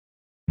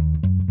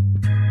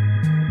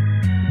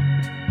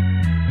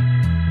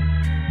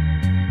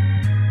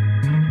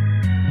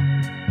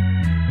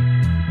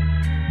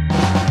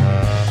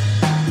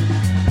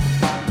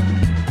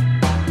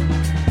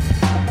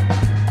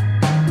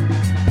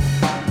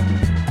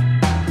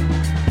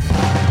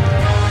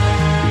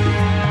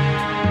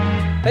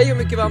Hej och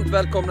mycket varmt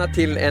välkomna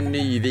till en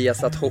ny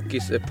Viasat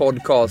Hockeys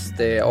podcast.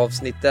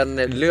 Avsnitten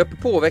löper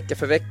på vecka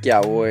för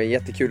vecka och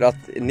jättekul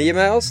att ni är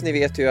med oss. Ni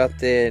vet ju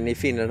att ni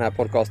finner den här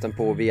podcasten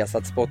på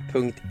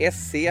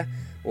viasatsport.se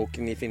och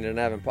ni finner den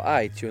även på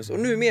iTunes och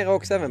numera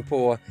också även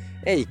på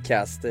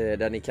Acast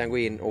där ni kan gå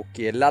in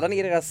och ladda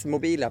ner deras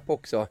mobilapp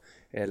också.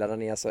 Ladda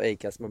ner alltså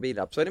Acast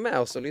mobilapp så är ni med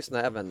oss och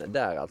lyssna även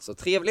där. Alltså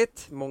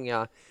trevligt,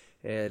 många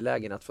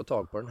lägen att få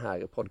tag på den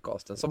här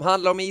podcasten som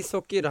handlar om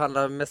ishockey. Det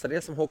handlar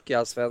mestadels om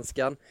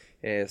hockeyallsvenskan,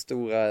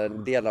 stora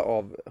delar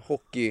av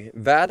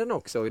hockeyvärlden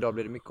också, och idag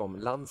blir det mycket om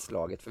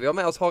landslaget. För vi har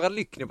med oss Harald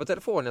Lyckner på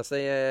telefon. Jag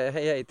säger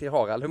hej till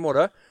Harald. Hur mår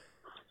du?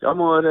 Jag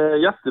mår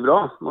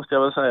jättebra, måste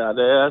jag väl säga.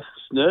 Det är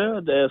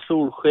snö, det är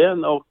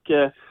solsken och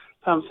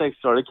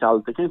 5-6 grader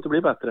kallt. Det kan inte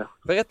bli bättre.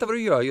 Berätta vad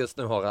du gör just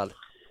nu, Harald.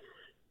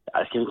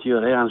 Jag ska inte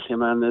göra egentligen,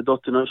 men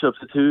dottern har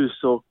köpt ett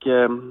hus och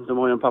de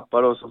har ju en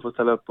pappa då som får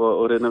ställa upp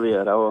och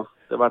renovera, och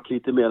det har varit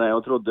lite mer än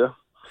jag trodde.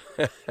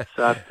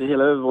 Så att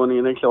hela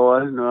övervåningen är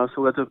klar. Nu har jag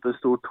sågat upp ett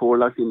stort hål,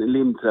 lagt in en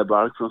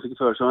limträbalk för de fick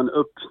för sig en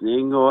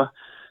öppning, och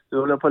nu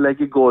håller jag på att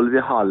lägga golv i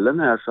hallen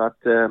här, så att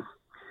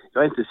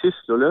jag är inte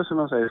sysslolös om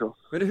man säger så.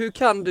 Men hur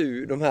kan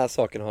du de här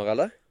sakerna,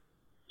 Harald?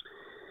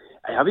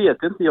 Jag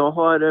vet inte, jag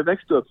har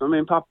växt upp med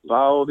min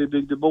pappa och vi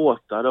byggde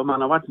båtar och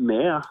man har varit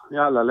med i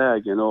alla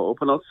lägen och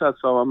på något sätt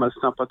så har man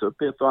snappat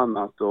upp ett och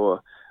annat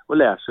och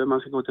lärt sig hur man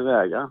ska gå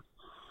tillväga.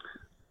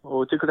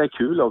 Och tycker det är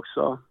kul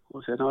också.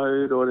 Och sen har jag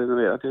ju då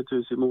renoverat ett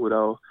hus i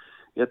Mora och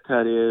ett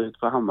här ute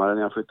på Hammaren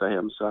när jag flyttade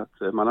hem, så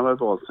att man har väl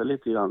valt sig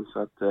lite grann, så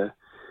att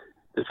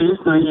det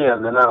finns nog i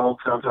generna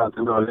och framförallt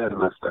en bra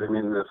läromästare i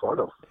min far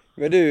då.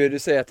 Men du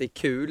säger att det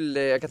är kul.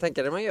 Jag kan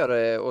tänka när man gör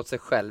det åt sig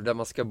själv där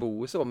man ska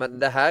bo och så. Men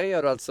det här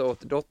gör du alltså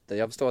åt dotter.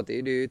 Jag förstår att det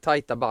är ju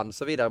tajta band och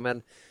så vidare.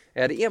 Men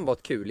är det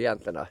enbart kul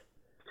egentligen då?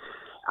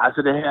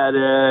 Alltså det här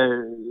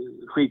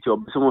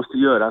skitjobb som måste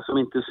göras som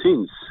inte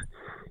syns.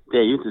 Det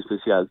är ju inte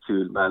speciellt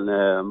kul, men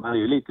man är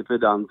ju lite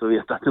pedant och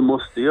vet att det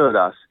måste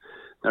göras.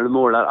 När du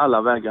målar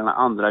alla väggarna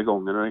andra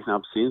gången och det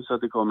knappt syns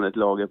att det kommer ett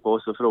lager på,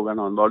 så frågar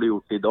någon, vad har du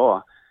gjort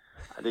idag?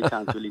 Ja, det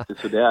känns ju lite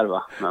sådär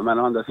va. Men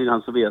å andra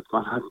sidan så vet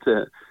man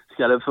att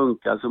ska det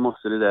funka så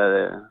måste det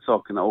där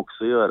sakerna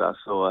också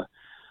göras, och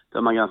då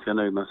är man ganska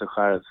nöjd med sig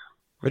själv.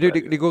 Men du,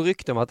 det går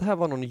rykte om att det här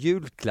var någon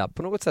julklapp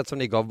på något sätt som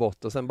ni gav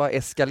bort och sen bara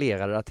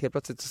eskalerade det, att helt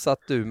plötsligt så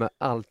satt du med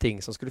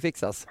allting som skulle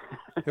fixas.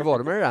 Hur var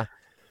det med det där?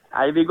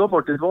 Nej, vi gav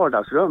bort ett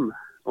vardagsrum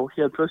och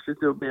helt plötsligt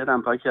blev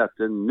den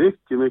paketten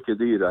mycket, mycket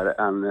dyrare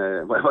än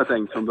vad jag var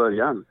tänkt från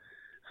början.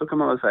 Så kan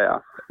man väl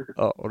säga.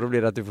 Ja, och då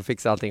blir det att du får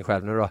fixa allting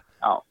själv nu då?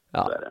 Ja,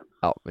 så är det.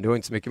 Ja, men det var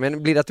inte så mycket.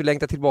 Men blir det att du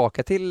längtar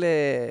tillbaka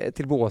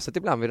till båset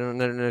ibland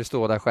när du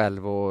står där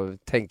själv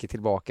och tänker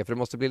tillbaka? För det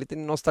måste bli lite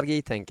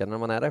nostalgitänkande när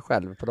man är där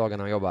själv på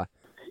dagarna och jobbar.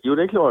 Jo,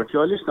 det är klart.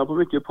 Jag lyssnar på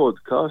mycket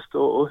podcast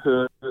och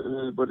hör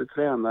både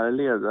tränare,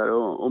 ledare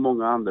och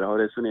många andra har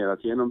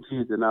resonerat genom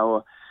tiderna,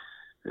 och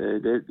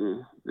det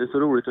är så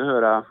roligt att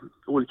höra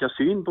olika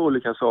syn på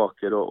olika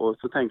saker, och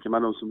så tänker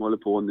man de som håller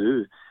på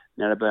nu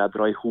när det börjar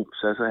dra ihop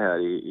sig så här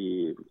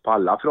på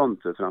alla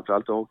fronter,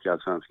 framförallt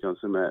hockeyallsvenskan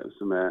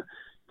som är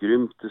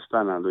grymt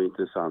spännande och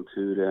intressant,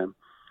 hur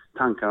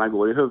tankarna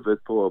går i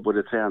huvudet på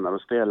både tränare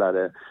och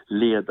spelare,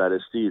 ledare,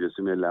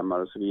 styrelsemedlemmar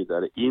och så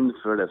vidare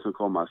inför det som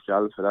komma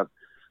skall, för att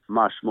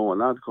mars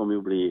månad kommer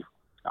ju bli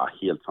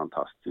helt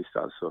fantastiskt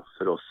alltså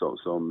för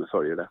oss som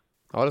följer det.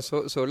 Ja,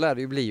 så lär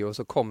det ju bli, och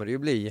så kommer det ju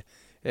bli.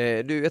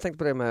 Jag tänkte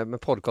på det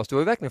med podcast. Du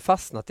har ju verkligen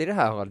fastnat i det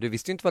här. Du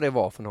visste ju inte vad det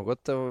var för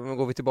något.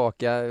 Går vi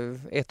tillbaka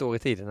 1 år i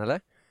tiden, eller?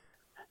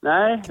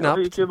 Nej, knappt.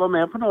 Jag fick ju vara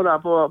med på några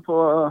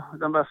på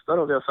den bästa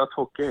då, vi har satt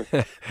hockey.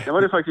 Det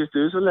var det faktiskt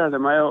du som lärde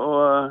mig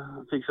och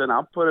fixa en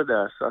app på det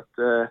där. Så att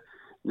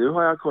nu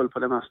har jag koll på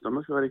det mesta, om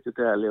jag ska vara riktigt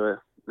ärlig. Och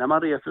när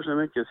man reser så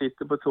mycket,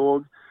 sitter på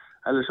tåg,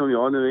 eller som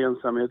jag nu är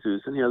ensam i ett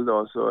hus en hel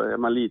dag, så är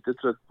man lite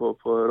trött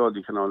på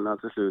radiokanalerna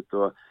till slut.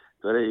 Och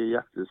då är det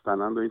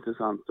jättespännande och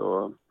intressant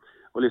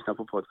att lyssna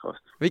på podcast.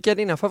 Vilka är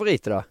dina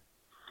favoriter då?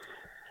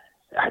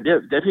 Ja,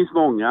 det finns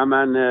många,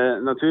 men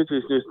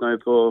naturligtvis lyssnar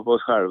jag på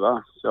oss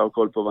själva. Så jag har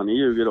koll på vad ni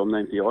ljuger om när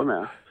inte jag är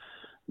med.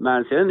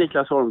 Men sen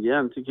Niklas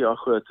Holmgren tycker jag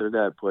sköter det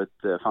där på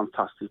ett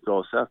fantastiskt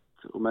bra sätt.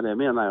 Och med det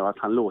menar jag att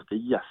han låter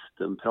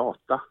gästen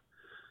prata.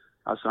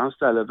 Alltså han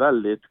ställer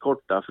väldigt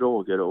korta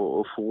frågor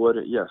och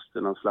får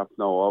gästen att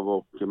slappna av,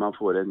 och man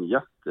får en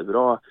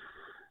jättebra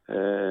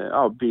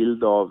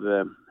bild av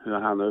hur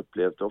han har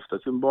upplevt ofta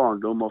sin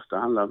barndom, ofta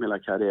handlar om hela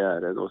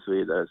karriären och så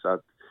vidare. Så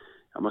att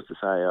jag måste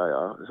säga,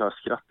 jag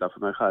skrattar för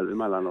mig själv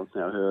emellanåt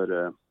när jag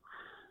hör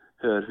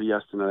hur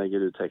gästerna lägger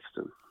ut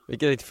texten.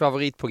 Vilket är ditt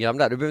favoritprogram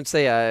där? Du behöver inte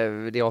säga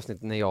det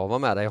avsnittet när jag var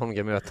med dig i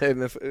Holmgren-möte,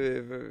 men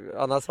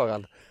annars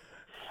Harald.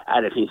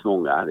 Nej, det finns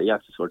många. Det är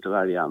jättesvårt att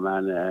välja,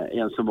 men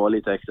en som var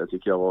lite extra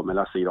tycker jag var med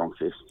Lasse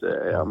Granqvist.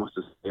 Jag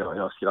måste säga,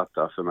 jag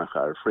skrattar för mig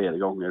själv flera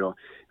gånger, och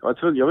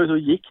jag var så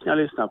gick när jag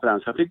lyssnade på den,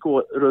 så jag fick gå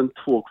runt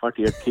 2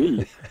 kvarter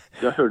till.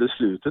 Så jag hörde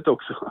slutet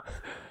också.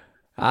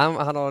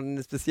 Han har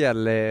en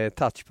speciell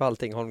touch på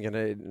allting,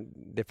 Holmgren.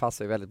 Det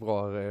passar ju väldigt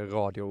bra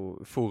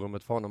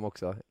radioforumet för honom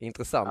också.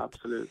 Intressant.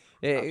 Absolut.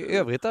 I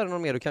övrigt är det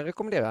någon mer du kan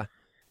rekommendera?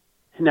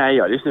 Nej,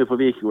 jag lyssnar ju på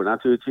Wikegård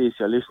naturligtvis.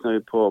 Jag lyssnar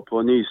ju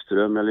på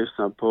Nyström, jag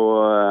lyssnar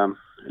på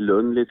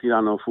Lund lite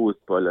grann om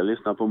fotboll. Jag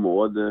lyssnar på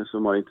Maud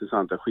som har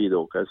intressanta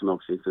skidåkare som jag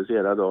också är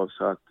intresserad av.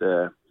 Så att,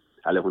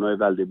 eller hon har ju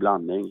väldigt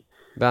blandning.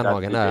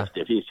 Bernhagen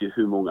Det finns ju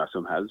hur många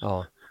som helst.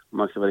 Ja. Om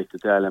man ska vara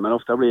riktigt ärlig. Men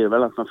ofta blir det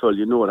väl att man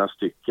följer några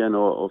stycken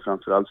och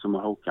framförallt som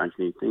har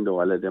hockeyanknytning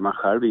då. Eller det man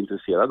själv är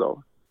intresserad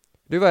av.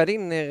 Du, vad är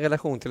din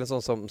relation till en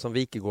sån som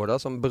Wikegård då,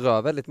 som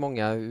berör väldigt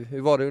många?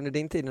 Hur var det under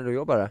din tid när du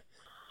jobbade?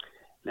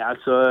 Nej,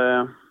 alltså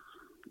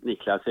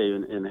Niklas är ju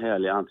en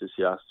härlig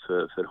entusiast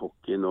för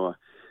hockeyn och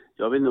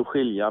jag vill nog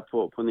skilja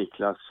på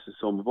Niklas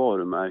som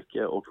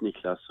varumärke och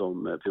Niklas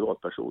som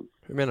privatperson.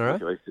 Hur menar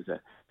du?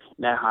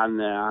 Nej,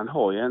 han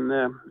har ju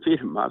en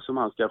firma som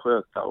han ska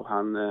sköta och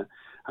han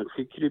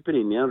kryper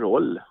in i en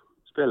roll,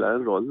 spelar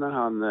en roll när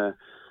han är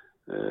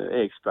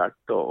expert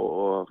då,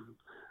 och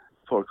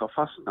folk har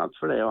fastnat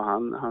för det och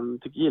han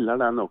gillar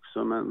den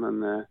också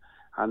men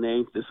han är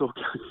inte så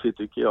kaxig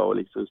tycker jag och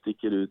liksom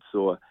sticker ut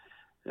så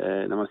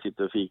när man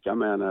sitter och fikar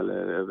med en eller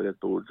över ett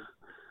bord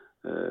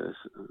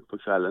på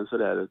kvällen så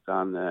där,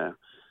 utan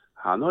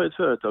han har ett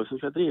företag som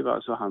ska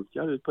driva så han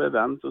ska ut på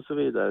event och så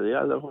vidare. Det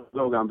gäller att hålla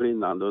lågan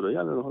brinnande och då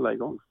gäller det att hålla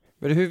igång.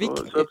 Men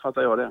så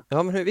uppfattar jag det.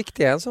 Ja, men hur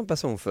viktig är en sån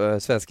person för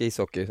svensk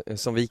ishockey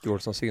som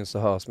Wikegård som syns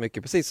och hörs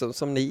mycket, precis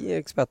som ni är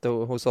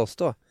experter hos oss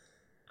då?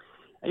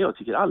 Jag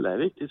tycker alla är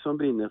viktigt som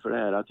brinner för det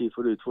här, att vi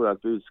får ut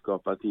vårt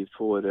budskap, att vi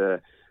får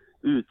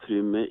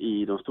utrymme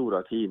i de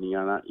stora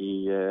tidningarna,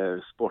 i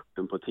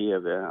sporten på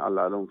tv,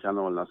 alla de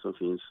kanalerna som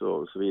finns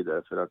och så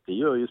vidare. För att det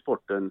gör ju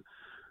sporten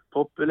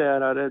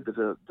populärare,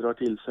 det drar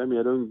till sig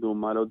mer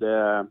ungdomar och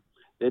det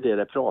är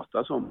det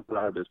pratas om på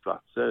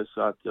arbetsplatser.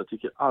 Så att jag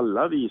tycker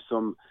alla vi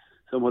som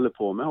håller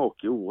på med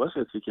hockey,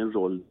 oavsett vilken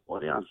roll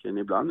var egentligen,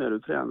 ibland är du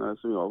tränare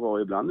som jag var,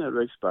 ibland är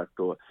du expert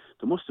och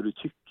då måste du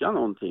tycka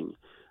någonting.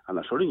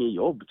 Annars har du ingen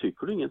jobb,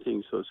 tycker du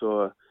ingenting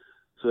så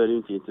är det ju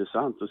inte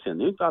intressant. Och sen är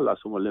det ju inte alla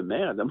som håller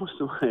med, det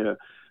måste man ju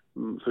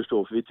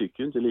förstå, för vi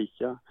tycker ju inte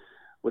lika.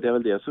 Och det är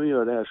väl det som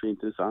gör det här så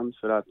intressant,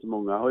 för att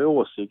många har ju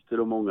åsikter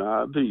och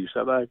många bryr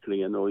sig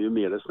verkligen, och ju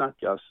mer det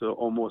snackas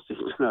om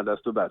åsikterna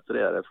desto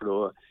bättre är det, för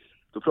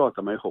då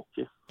pratar man ju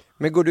hockey.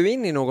 Men går du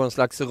in i någon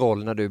slags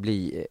roll när du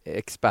blir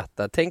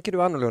expert? Tänker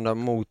du annorlunda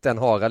mot den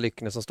Harald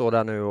Lyckner som står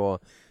där nu och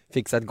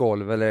fixar ett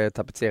golv eller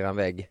tapetserar en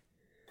vägg?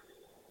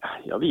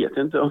 Jag vet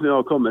inte om jag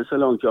har kommit så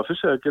långt. Jag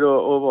försöker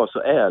att vara så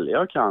ärlig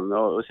jag kan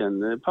och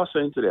sen passar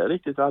inte det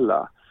riktigt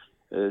alla.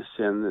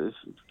 Sen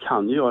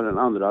kan jag den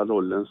andra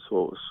rollen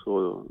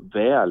så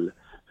väl,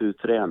 hur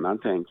tränaren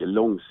tänker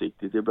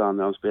långsiktigt ibland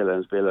när han spelar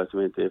en spelare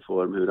som inte är i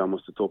form, hur han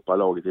måste toppa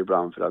laget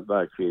ibland för att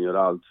verkligen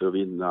göra allt för att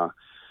vinna,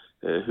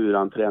 hur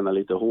han tränar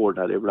lite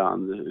hårdare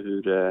ibland,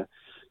 hur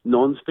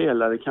någon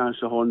spelare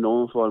kanske har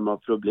någon form av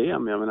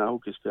problem. Jag menar,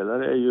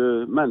 hockeyspelare är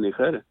ju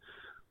människor.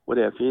 Och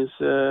det finns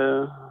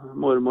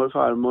mormor,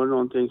 farmor,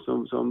 någonting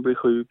som blir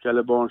sjuk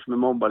eller barn som är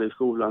mobbade i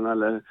skolan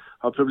eller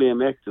har problem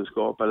med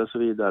äktenskap eller så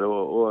vidare.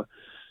 Och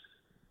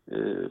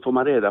får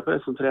man reda på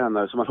det som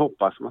tränare som man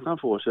hoppas att han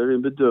får, så är det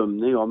en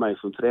bedömning av mig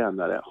som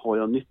tränare. Har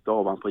jag nytta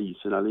av han på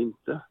isen eller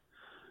inte?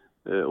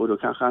 Och då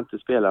kanske han inte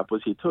spelar på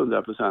sitt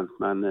 100%,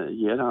 men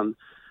ger han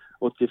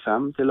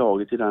 85 till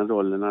laget i den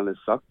rollen eller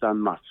satt den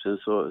matchen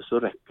så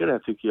räcker det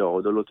tycker jag,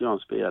 och då låter jag han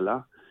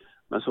spela.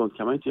 Men sånt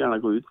kan man inte gärna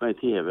gå ut med i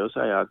tv och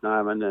säga att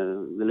nej, men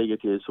det ligger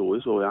till så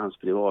och så i hans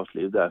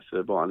privatliv,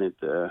 därför var han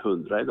inte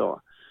 100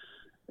 idag.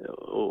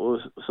 Och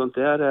sånt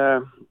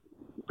där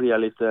blir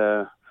jag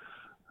lite,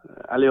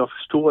 eller jag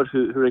förstår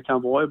hur det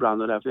kan vara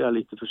ibland, och därför är jag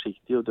lite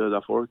försiktig och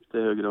döda folk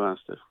till höger och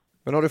vänster.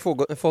 Men har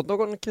du fått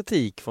någon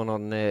kritik från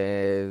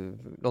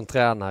någon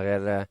tränare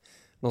eller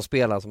någon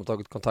spelare som har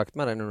tagit kontakt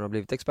med dig när du har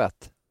blivit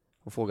expert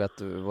och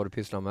frågat vad du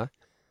pysslar med?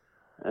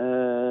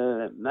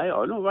 Nej, jag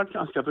har nog varit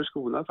ganska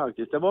förskonad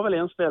faktiskt. Det var väl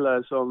en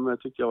spelare som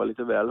tyckte jag var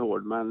lite väl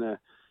hård, men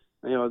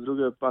när jag drog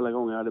upp alla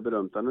gånger jag hade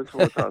berömt honom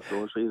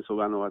 2,5 år så insåg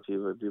han nog att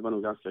vi var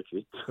nog ganska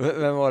kvitt.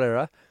 Vem var det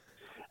då?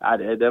 Ja,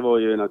 det var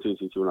ju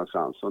naturligtvis Jonas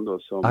Fransson då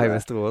som i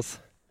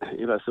Västerås.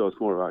 I Västerås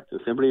målvakten.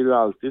 Sen blir det ju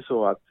alltid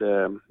så att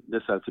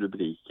det sätts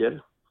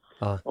rubriker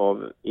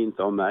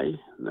inte av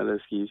mig när det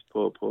skrivs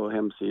på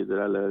hemsidor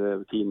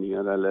eller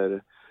tidningar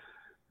eller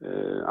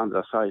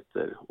andra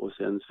sajter, och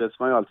sen sätts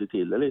man ju alltid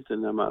till det lite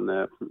när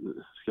man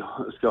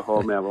ska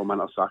ha med vad man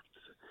har sagt,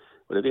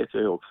 och det vet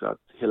jag ju också att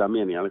hela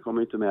meningarna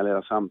kommer inte med i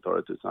hela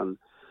samtalet, utan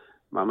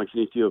man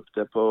knyter ju upp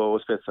det på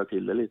och spetsar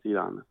till det lite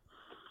grann.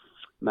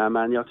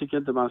 Men jag tycker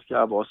inte man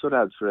ska vara så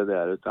rädd för det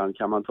där, utan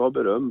kan man ta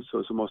beröm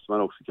så måste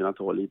man också kunna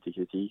ta lite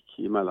kritik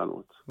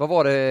emellanåt. Vad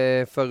var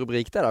det för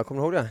rubrik där då?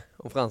 Kommer du ihåg det?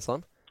 Om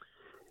Fransson?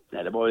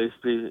 Nej,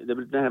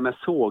 det här med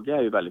såga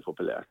är ju väldigt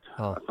populärt.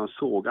 Ja. Att man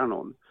sågar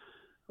någon.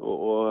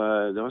 Och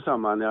det var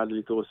samma när jag hade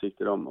lite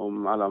åsikter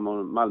om alla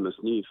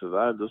Malmös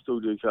nyförvärv. Då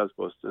stod det ju i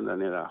Kvällsposten där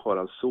nere,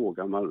 Harald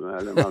såga Malmö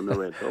eller Malmö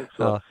Red Hawks.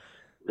 Ja.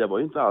 Det var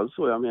ju inte alls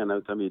så jag menar,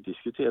 utan vi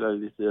diskuterade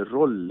lite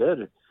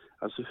roller.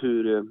 Alltså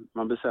hur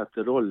man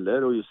besätter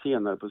roller, och ju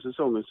senare på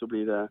säsongen så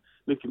blir det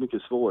mycket,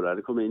 mycket svårare.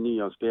 Det kommer in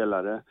nya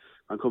spelare,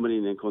 man kommer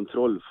in i en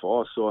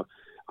kontrollfas, och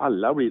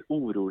alla blir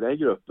oroliga i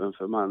gruppen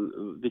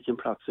för vilken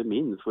plats är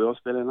min? Får jag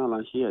spela en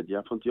annan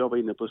kedja? Får inte jag vara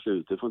inne på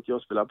slutet? Får inte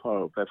jag spela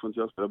powerplay? Får inte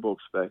jag spela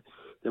boxplay?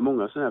 Det är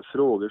många sådana här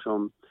frågor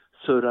som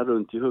surrar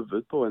runt i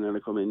huvudet på en när det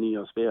kommer in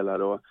nya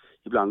spelare, och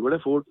ibland går det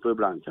fort och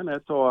ibland kan det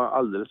ta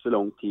alldeles för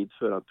lång tid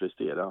för att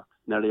prestera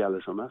när det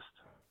gäller som mest.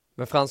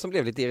 Men Fransson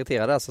blev lite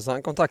irriterad alltså, så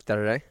han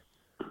kontaktade dig?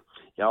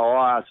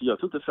 Ja, alltså jag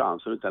tror inte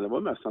Fransson, utan det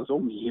var mest hans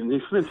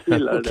omgivning som inte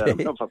gillade det där, om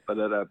jag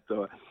fattade det rätt.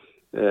 Och,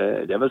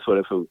 det är väl så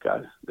det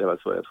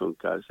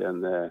funkar.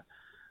 Sen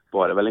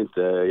var det väl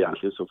inte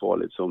egentligen så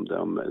farligt som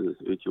de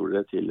utgjorde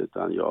det till,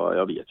 utan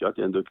jag vet ju att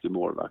det är en duktig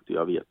målvakt, och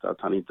jag vet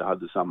att han inte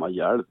hade samma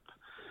hjälp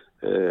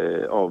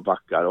av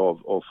backar,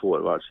 av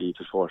forwards i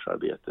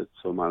försvarsarbetet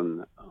som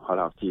man har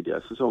haft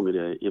tidigare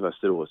säsonger i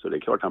Västerås, och det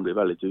är klart han blir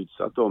väldigt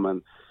utsatt då,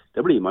 men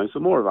det blir man ju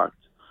som målvakt.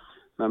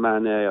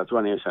 Men jag tror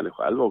han erkänner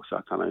själv också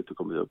att han har inte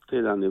kommit upp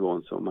till den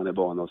nivån som man är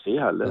van att se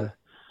heller.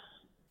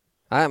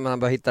 Nej, men han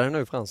börjar hitta det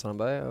nu, Fransson. Han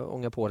börjar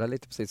ånga på det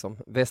lite, precis som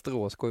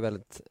Västerås går ju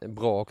väldigt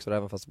bra också,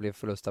 även fast det blev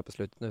förlust här på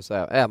slutet nu, så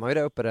är man ju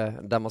där uppe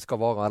där man ska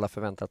vara, och alla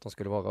förväntar att de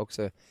skulle vara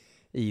också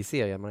i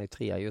serien. Man är ju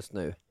 3 just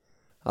nu i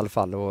alla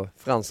fall, och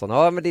Fransson.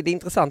 Ja, men det är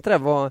intressant det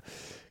där.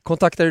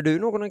 Kontaktade du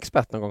någon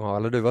expert någon gång,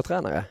 eller du var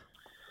tränare?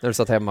 När du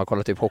satt hemma och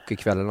kollade typ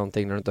hockeykväll eller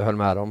någonting, när du inte höll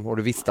med dem och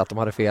du visste att de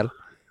hade fel?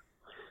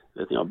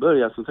 När jag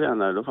började som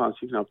tränare, då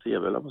fanns ju knappt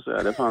tv, eller på att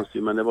säga. Det fanns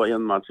ju, men det var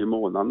en match i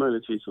månaden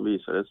möjligtvis som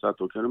visades, så att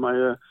då kunde man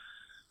ju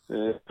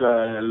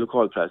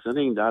lokalpressen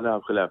ringde, hade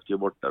haft Skellefteå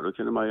borta, då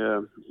kunde man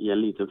ju ge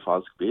en liten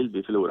falsk bild.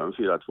 Vi förlorade med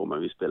 4-2,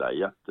 men vi spelade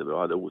jättebra,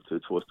 hade otur,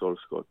 2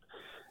 stolpskott.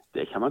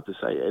 Det kan man inte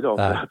säga idag,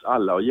 för att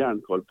alla har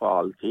järnkoll på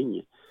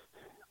allting.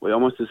 Och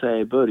jag måste säga,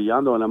 i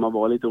början då, när man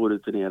var lite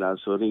orutinerad,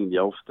 så ringde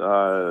jag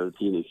ofta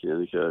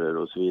tidningskrönikörer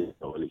och så vidare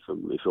och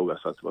liksom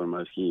ifrågasatte vad de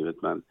hade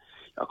skrivit, men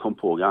jag kom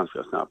på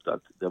ganska snabbt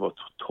att det var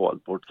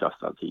totalt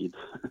bortkastad tid.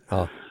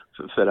 Ja.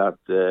 för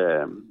att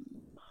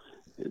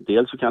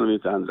dels så kan de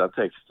inte ändra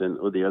texten,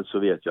 och dels så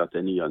vet jag att det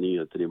är nya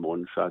nyheter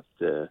imorgon, så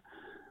att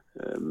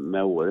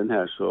med åren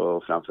här,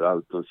 så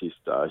framförallt de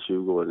sista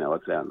 20 åren när jag var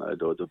tränare,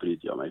 då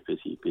brydde jag mig i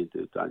princip inte,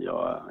 utan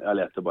jag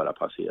lät det bara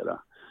passera.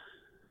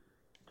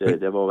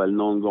 Det var väl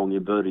någon gång i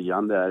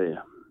början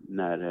där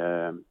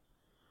när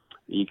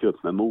vi gick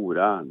upp med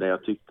Mora, där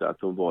jag tyckte att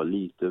de var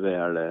lite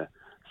väl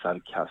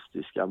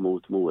sarkastiska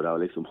mot Mora och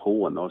liksom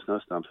håna oss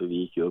nästan, för vi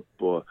gick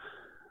upp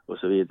och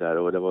så vidare.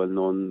 Och det var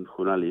någon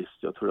journalist,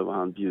 jag tror det var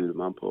han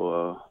Bjurman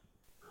på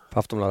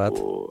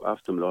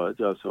Aftonbladet,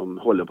 ja, som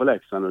håller på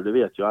Leksand, och det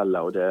vet ju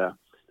alla, och det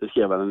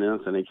skrev han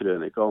en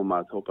krönika om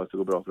att hoppas det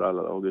går bra för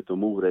alla laget och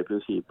Mora i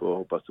princip, och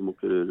hoppas de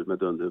åker ur med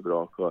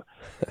dunderbrak. Och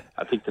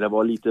jag tyckte det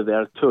var lite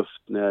väl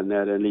tufft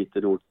när en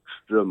liten orts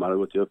drömmar har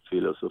gått i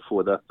uppfyllelse, och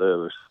få detta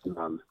över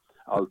innan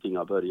allting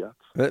har börjat.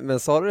 Men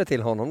sa du det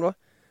till honom då?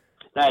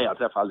 Nej, jag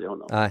träffade aldrig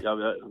honom.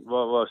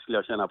 Vad skulle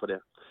jag känna på det?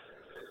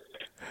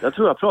 Jag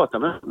tror jag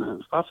pratade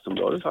med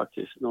Aftonbladet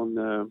faktiskt. Någon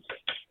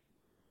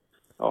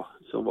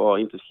som var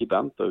inte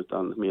skribent då,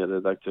 utan mer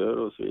redaktör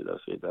och så vidare.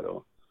 Och så vidare.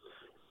 Och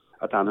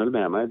att han höll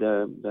med mig,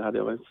 det hade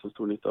jag väl inte så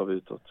stor nytta av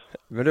utåt.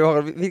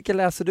 Men vilka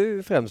läser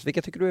du främst?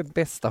 Vilka tycker du är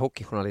bästa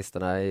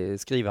hockeyjournalisterna i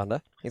skrivande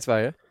i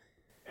Sverige?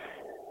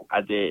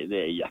 Ja, det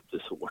är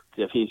jättesvårt.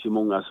 Det finns ju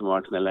många som har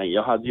varit med länge.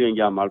 Jag hade ju en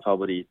gammal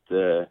favorit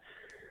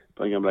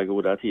på den gamla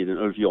goda tiden,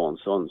 Ulf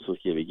Jansson, som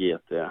skrev i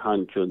GT.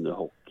 Han kunde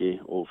hockey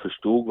och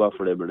förstod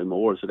varför det blev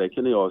mål, så det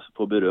kunde jag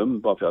få beröm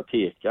bara för att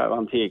jag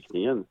vann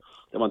tekningen.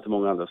 Det var inte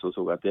många andra som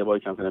såg att det var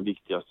kanske den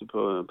viktigaste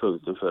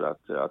punkten för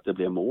att det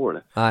blev mål.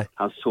 Nej.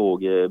 Han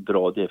såg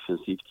bra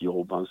defensivt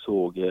jobb, han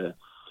såg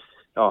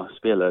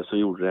spelare som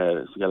gjorde det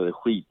här så kallade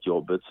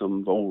skitjobbet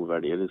som var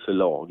ovärderligt för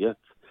laget.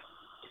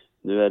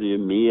 Nu är det ju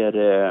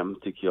mer,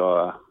 tycker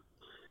jag,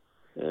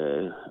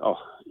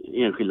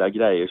 enskilda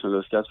grejer som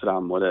luskas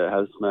fram, och det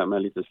helst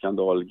med lite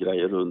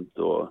skandalgrejer runt,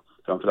 och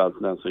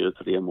framförallt den som gör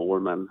 3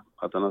 mål, men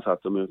att han har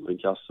satt dem upp i en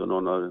kasse och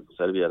någon har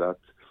serverat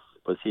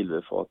på ett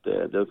silverfat,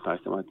 det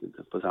uppmärksammar man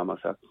inte på samma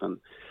sätt. Men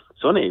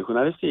så är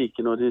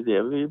journalistiken, och det är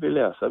det vi vill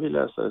läsa. Vi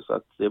läser, så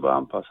att det är bara att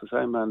anpassa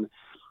sig, men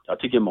jag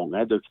tycker många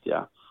är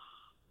duktiga.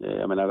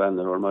 Jag menar,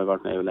 Wennerholm har ju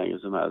varit med hur länge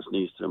som helst,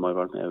 Nyström har ju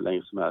varit med hur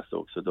länge som helst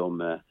också.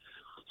 De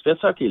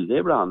spetsar till det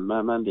ibland,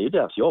 men det är ju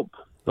deras jobb.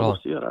 De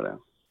måste göra det.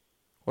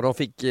 Och de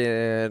fick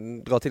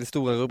dra till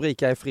stora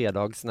rubriker i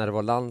fredags när det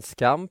var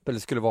landskamp, eller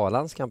skulle vara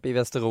landskamp i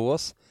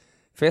Västerås.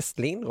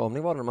 Festlig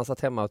inramning var det när man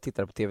satt hemma och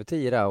tittade på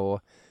TV10 där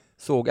och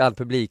såg all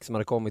publik som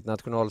hade kommit,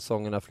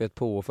 nationalsångerna flöt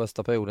på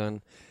första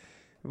perioden.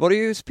 Var det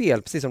ju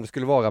spel precis som det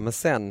skulle vara, men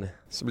sen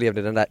så blev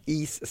det den där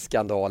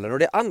isskandalen. Och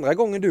det är andra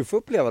gången du får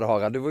uppleva det,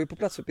 Harald. Du var ju på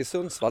plats uppe i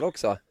Sundsvall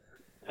också.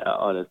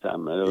 Ja, det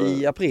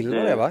stämmer. I april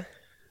var det, va?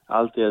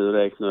 Allt det du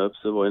räknade upp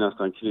så var ju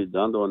nästan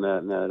kryddan då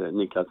när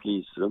Niklas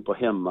Lidström på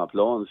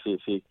hemmaplan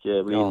fick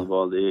bli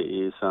invald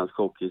i Svensk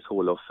Hockeys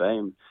Hall of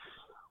Fame.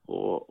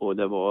 Och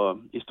det var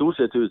i stort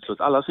sett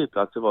utsålt. Alla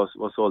sittplatser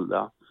var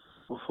sålda.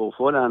 Och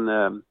få den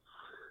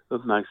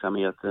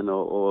uppmärksamheten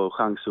och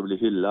chans att bli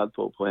hyllad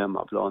på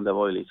hemmaplan, det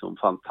var ju liksom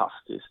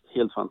fantastiskt.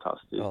 Helt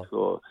fantastiskt. Ja.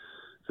 Och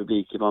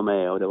publiken var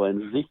med och det var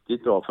en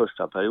riktigt bra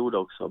första period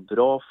också.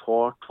 Bra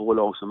fart, 2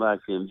 lag som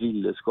verkligen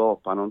ville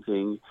skapa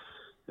någonting.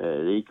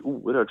 Det gick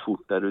oerhört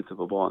fort där ute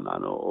på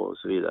banan och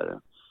så vidare.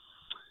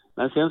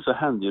 Men sen så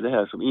hände ju det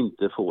här som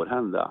inte får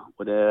hända.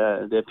 Och det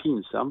är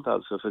pinsamt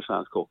alltså för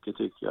svensk hockey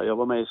tycker jag. Jag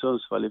var med i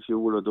Sundsvall i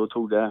fjol och då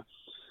tog det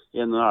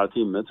 1,5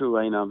 timme tror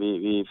jag innan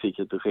vi fick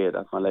ett besked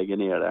att man lägger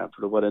ner det.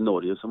 För då var det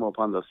Norge som var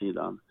på andra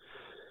sidan.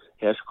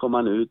 Här så kom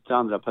man ut till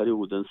andra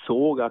perioden,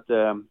 såg att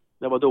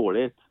det var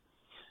dåligt.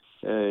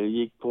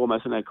 Gick på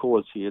med sån här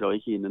kolsyra och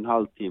gick in en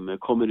halvtimme,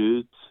 kommer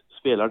ut,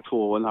 spelar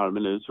 2,5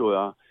 minut tror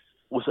jag.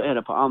 Och så är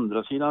det på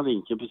andra sidan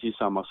rinken precis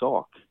samma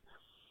sak.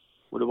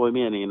 Och det var ju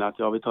meningen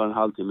att vi tar en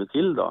halvtimme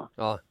till då.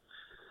 Ja.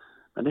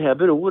 Men det här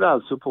beror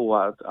alltså på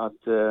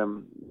att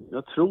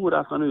jag tror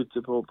att man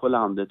ute på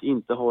landet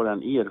inte har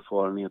den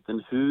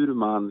erfarenheten hur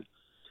man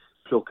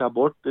plockar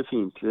bort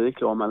befintlig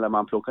reklam. Eller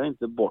man plockar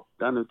inte bort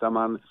den utan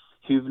man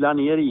hyvlar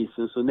ner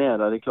isen så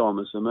nära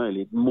reklamen som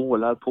möjligt.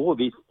 Målar på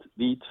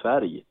vit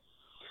färg.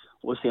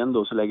 Och sen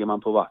då så lägger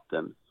man på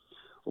vatten.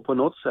 Och på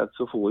något sätt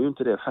så får ju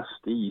inte det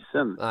fäste i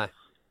isen. Nej.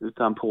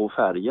 Utan på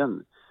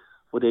färgen.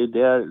 Och det är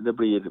där det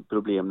blir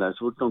problem där. Så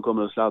fort de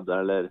kommer och sladdar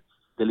eller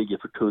det ligger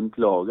för tunt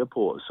lager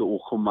på så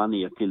kommer man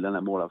ner till den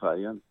här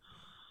målarfärgen.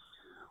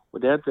 Och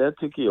det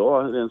tycker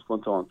jag rent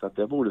spontant att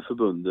det borde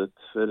förbundet.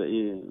 För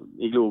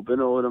i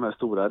Globen och de här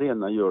stora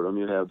arenorna gör de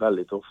ju det här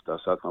väldigt ofta.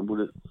 Så att man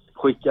borde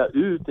skicka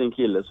ut en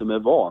kille som är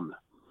van.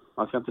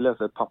 Man ska inte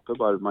läsa ett papper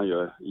bara man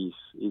gör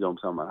i de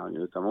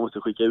sammanhangen. Utan man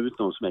måste skicka ut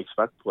någon som är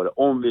expert på det.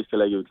 Om vi ska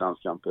lägga ut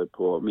landskamper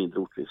på mindre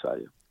orter i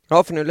Sverige.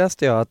 Ja, för nu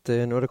läste jag att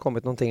nu har det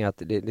kommit någonting att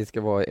det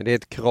är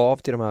ett krav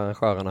till de här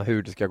arrangörerna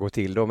hur det ska gå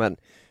till då, men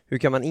hur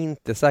kan man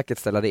inte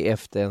säkerställa det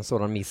efter en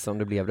sådan miss som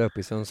det blev där uppe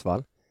i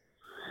Sundsvall?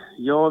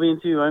 Ja, vi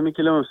intervjuade Micke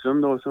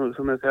Lundström då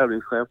som är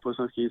tävlingschef på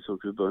Svenska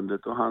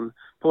ishockeyförbundet och han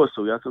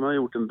påstod att de har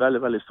gjort en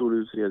väldigt, väldigt stor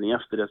utredning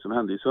efter det som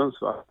hände i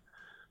Sundsvall.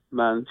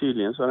 Men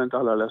tydligen så har inte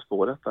alla läst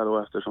på detta då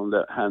eftersom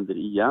det händer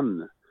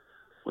igen.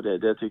 Och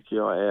det tycker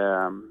jag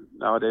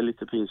det är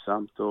lite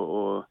pinsamt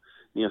och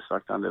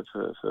nedsvartande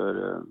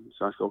för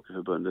Svenska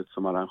Hockeyförbundet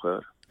som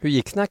arrangör. Hur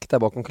gick snack där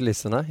bakom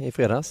kulisserna i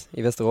fredags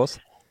i Västerås?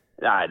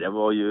 Nej, det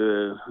var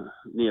ju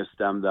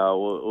nedstämda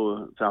och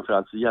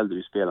framförallt så gällde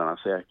det spelarnas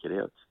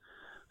säkerhet.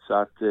 Så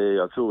att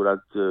jag tror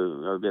att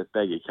jag vet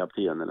bägge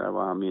kaptenerna, det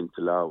var han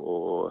Myntela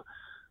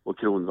och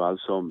Kronvall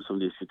som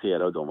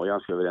diskuterade och de var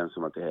ganska överens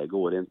om att det här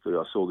går inte. Och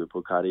jag såg ju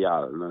på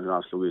karriären hur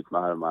han slog ut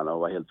med armarna och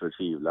var helt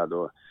förtvivlad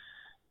och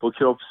på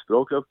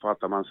kroppsspråk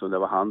uppfattar man som det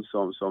var han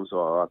som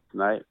sa att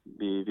nej,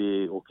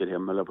 vi åker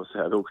hem eller på så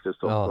här, vi åkte till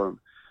Stockholm.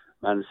 Ja.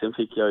 Men sen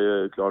fick jag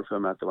ju klart för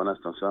mig att det var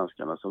nästan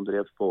svenskarna som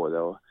drev på det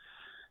och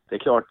det är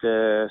klart,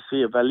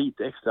 svevar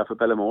lite extra för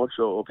Pelle Mårts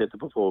och Peter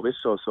Popovic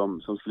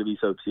som skulle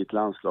visa upp sitt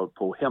landslag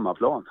på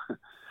hemmaplan.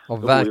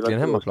 Och verkligen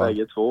hemmaplan.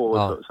 Bägge två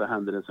och så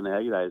hände det en sån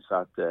här grej så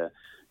att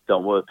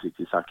de var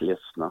uppriktigt sagt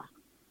ledsna.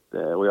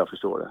 Och jag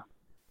förstår det.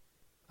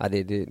 Ja,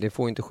 det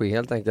får inte ske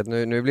helt enkelt.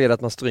 Nu blir det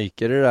att man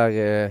stryker det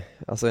där,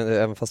 alltså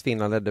även fast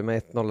Finland ledde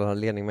med 1-0 eller hade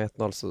ledning med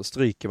 1-0 så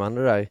stryker man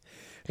det där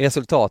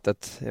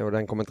resultatet och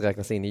den kommer inte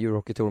räknas in i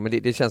Eurohockey Tour, men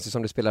det känns ju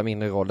som det spelar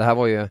mindre roll. Det här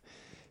var ju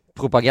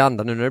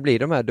propaganda nu när det blir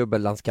de här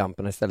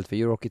dubbellandskamperna istället för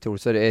Eurohockey Tour,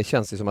 så det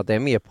känns ju som att det är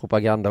mer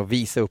propaganda att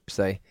visa upp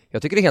sig.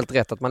 Jag tycker det är helt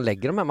rätt att man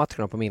lägger de här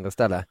matcherna på mindre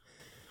ställe.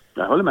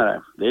 Jag håller med dig.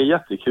 Det är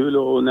jättekul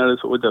och när det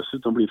så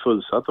dessutom blir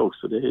fullsatt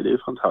också. Det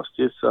är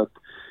fantastiskt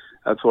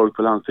att folk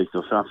på landsbygden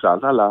och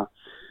framförallt alla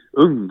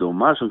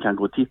ungdomar som kan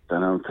gå och titta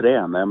när de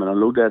tränar. Men de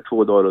låg där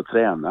 2 dagar och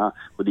träna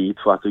och dit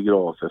få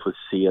autografer för att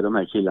se de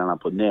här killarna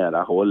på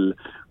nära håll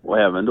och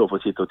även då få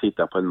sitta och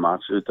titta på en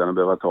match utan att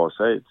behöva ta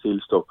sig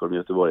till Stockholm,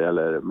 Göteborg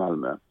eller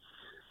Malmö.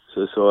 Så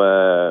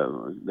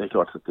det är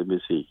klart att det blir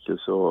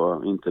besvikelse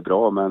och inte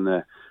bra,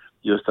 men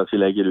just att vi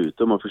lägger ut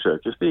dem och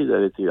försöker sprida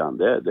det lite grann,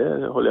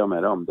 det håller jag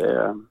med om. Det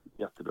är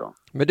jättebra.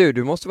 Men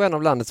du måste vara en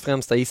av landets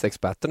främsta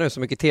isexperter nu. Så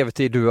mycket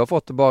tv-tid du har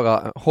fått att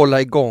bara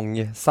hålla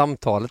igång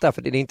samtalet där.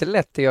 För det är inte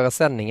lätt att göra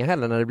sändningar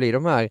heller när det blir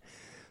de här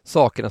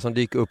sakerna som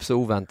dyker upp så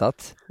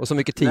oväntat. Och så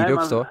mycket tid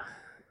uppstår.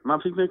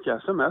 Man fick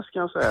mycket sms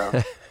kan jag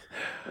säga.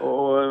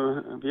 Och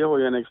vi har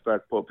ju en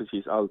expert på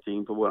precis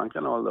allting på våran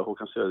kanal där,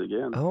 Håkan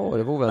Södergren. Det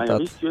var oväntat. Men jag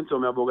visste ju inte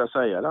om jag vågar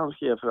säga det han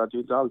skrev för att ju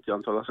inte alltid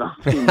han talar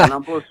sanning. Men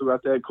han påstod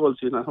att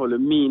kolsyran håller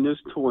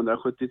minus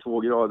 272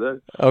 grader.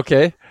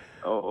 Okej.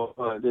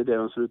 Och det är det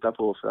de slutar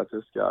på för att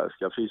det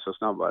ska frysa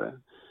snabbare.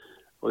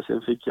 Och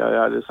sen fick jag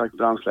hade sagt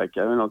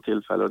brandsläckare vid något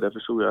tillfälle och det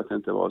förstod jag att det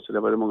inte var. Så det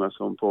var det många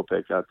som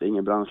påpekade att det är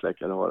ingen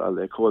brandsläckare har, all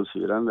det är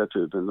kolsyran där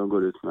tuben de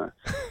går ut med.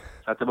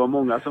 Så att det var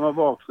många som var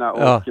vakna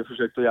och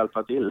försökte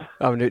hjälpa till.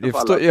 Ja, men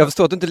jag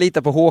förstår att du inte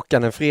litar på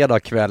Håkan en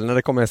fredagkväll när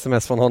det kommer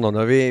sms från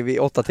honom vid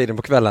 8-tiden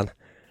på kvällen.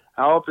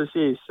 Ja,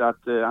 precis.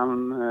 Att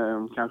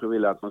han kanske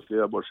ville att man skulle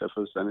göra bort sig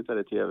fullständigt där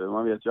i tv.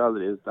 Man vet ju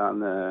aldrig, utan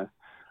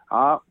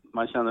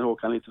man känner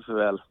Håkan lite för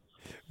väl.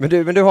 Men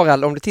du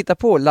Harald, om du tittar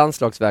på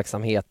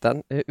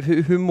landslagsverksamheten,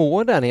 hur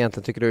mår den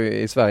egentligen tycker du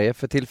i Sverige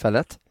för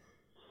tillfället?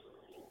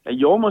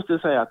 Jag måste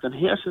säga att den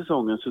här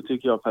säsongen så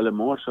tycker jag Pelle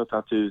Mårts har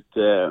tagit ut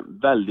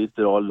väldigt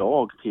bra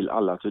lag till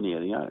alla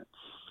turneringar.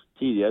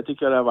 Tidigare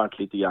tycker jag det har varit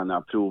lite grann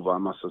att prova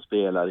en massa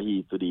spelare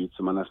hit och dit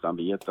som man nästan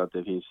vet att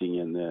det finns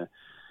ingen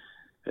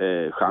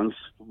chans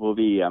på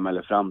VM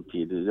eller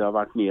framtid. Det har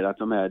varit mer att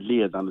de här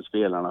ledande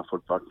spelarna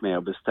fått varit med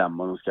och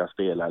bestämma om de ska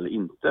spela eller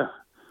inte.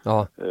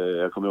 Ja.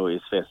 Jag kommer ihåg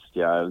i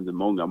Svezia under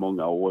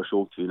många år så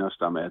åkte vi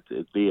nästan med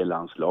ett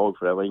B-landslag,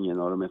 för det var ingen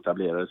av de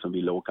etablerade som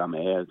ville åka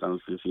med utan de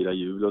skulle fira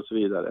jul och så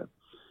vidare.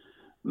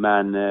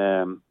 Men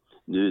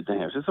nu den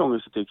här säsongen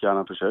så tycker jag han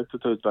har försökt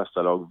att ta ut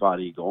bästa lag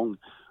varje gång.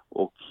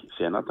 Och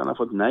sen att han har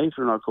fått nej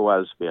från några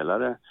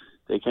KHL-spelare,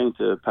 det kan ju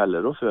inte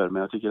Pelle då för,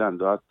 men jag tycker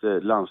ändå att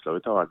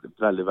landslaget har varit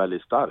väldigt,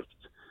 väldigt starkt.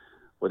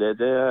 Och det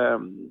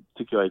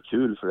tycker jag är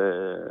kul,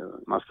 för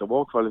man ska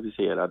vara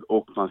kvalificerad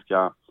och man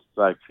ska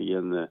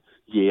verkligen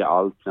ge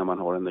allt när man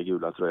har den där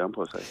gula tröjan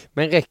på sig.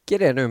 Men räcker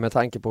det nu med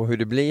tanke på hur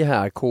det blir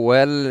här?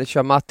 KHL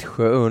kör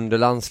matcher under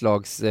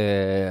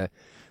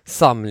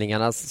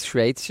landslagssamlingarna.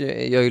 Schweiz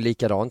gör ju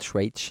likadant.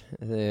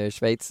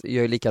 Schweiz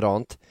gör ju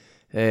likadant.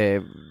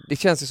 Det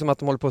känns ju som att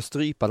de håller på att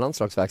strypa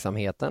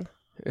landslagsverksamheten.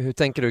 Hur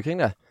tänker du kring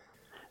det?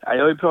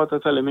 Jag har ju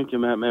pratat väldigt mycket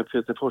med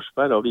Peter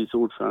Forsberg, då, vice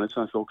ordförande i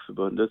Svenska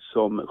Hockeyförbundet,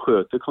 som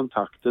sköter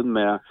kontakten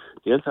med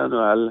dels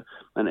NHL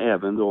men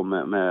även då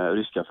med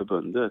ryska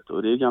förbundet.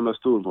 Och det är gamla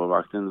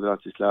stormålvakten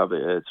Vratislav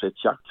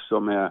Tretjak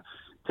som är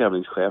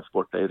tävlingschef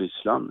borta i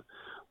Ryssland.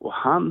 Och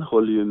han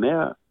håller ju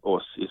med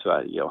oss i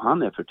Sverige och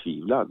han är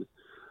förtvivlad.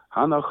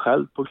 Han har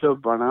skällt på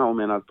klubbarna och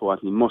menat på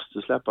att ni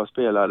måste släppa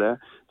spelare,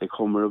 det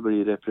kommer att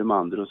bli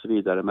reprimander och så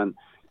vidare, men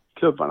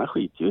klubbarna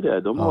skiter ju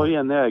det. De har ju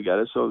en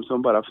ägare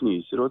som bara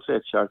fnyser åt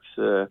Tretjaks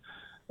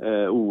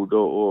ord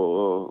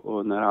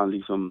och när han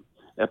liksom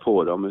är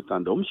på dem,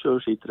 utan de kör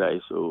sitt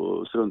race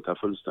och struntar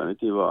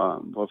fullständigt i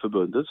vad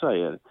förbundet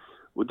säger.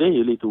 Och det är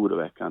ju lite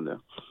oroväckande.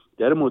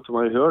 Däremot har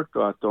man ju hört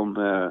då att de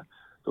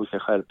ska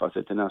skärpa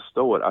sig till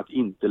nästa år, att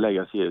inte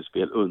lägga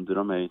seriespel under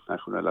de här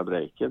internationella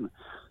breaken.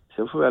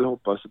 Sen får vi väl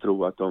hoppas och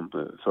tro att de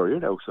följer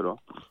det också då.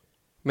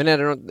 Men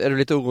är du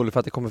lite orolig för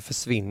att det kommer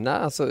försvinna?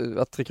 Alltså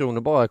att Tre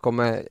Kronor bara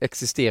kommer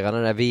existera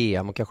när det är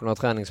VM och kanske några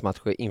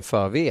träningsmatcher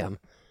inför VM?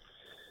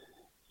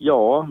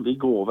 Ja, vi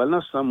går väl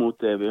nästan mot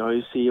det. Vi har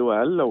ju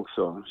CHL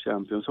också,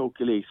 Champions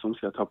Hockey League, som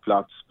ska ta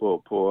plats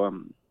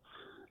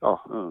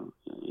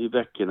i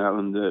veckorna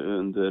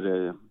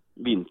under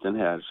vintern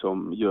här,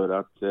 som gör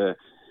att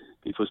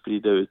vi får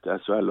sprida ut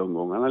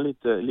SHL-omgångarna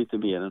lite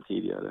mer än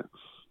tidigare.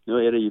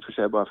 Nu är det i och för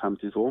sig bara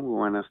 52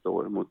 omgångar nästa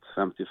år mot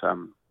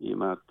 55 i och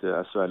med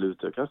att SHL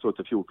utökas då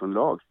till 14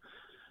 lag.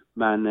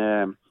 Men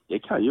det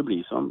kan ju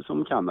bli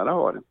som Kanada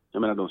har.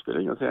 Jag menar, de spelar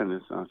inga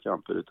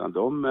träningskamper utan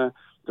de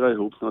drar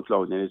ihop något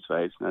lag nere i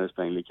Schweiz när det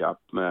spränger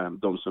ikapp med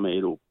de som är i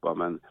Europa.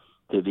 Men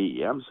till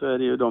VM så är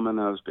det ju de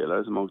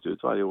NHL-spelare som har åkt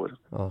ut varje år.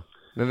 Ja.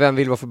 Men vem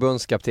vill vara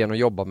förbundskapten och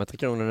jobba med Tre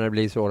Kronor när det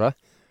blir så då?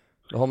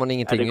 Då har man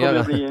ingenting att göra.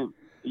 Det kommer bli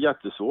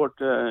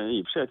jättesvårt.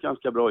 I och för sig ett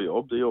ganska bra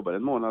jobb. Du jobbar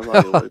en månad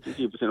varje år i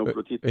princip. Sen åker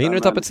och tittar. Hinner du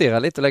tapetsera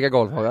lite och lägga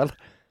golv, Harald?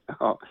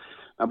 Ja,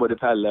 men både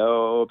Pelle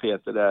och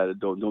Peter där,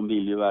 de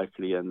vill ju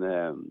verkligen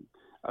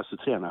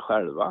träna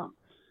själva.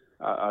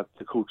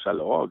 Att coacha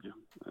lag.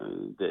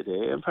 Det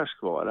är en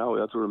färskvara och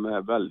jag tror de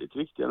är väldigt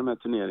viktiga, de här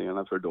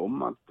turneringarna, för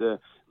dem att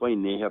vara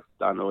inne i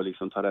hettan och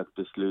liksom ta rätt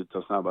beslut,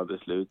 ta snabba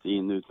beslut,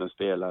 in ut med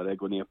spelare,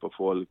 gå ner på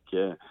folk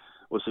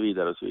och så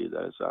vidare och så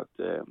vidare. Så att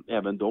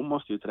även de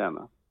måste ju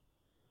träna.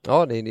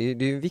 Ja, det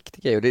är en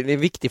viktig grej och det är en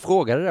viktig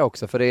fråga det där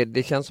också, för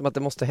det känns som att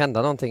det måste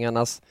hända någonting,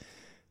 annars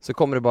så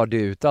kommer det bara dö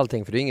ut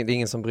allting, för det är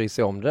ingen som bryr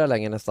sig om det där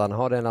längre nästan.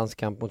 Har det en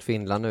landskamp mot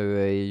Finland nu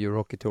i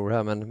Eurohockey Tour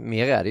här, men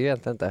mer är det ju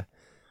egentligen inte.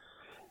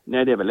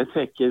 Nej, det är väl ett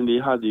tecken. Vi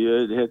hade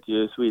ju, det hette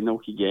ju Sweden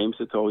Hockey Games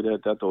ett tag, det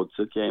hette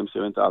Oddset Games,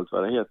 jag vet inte allt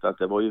vad det heter, att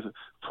det var ju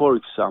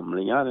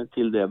folksamlingar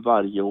till det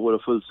varje år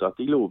och fullsatt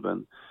i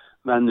Globen.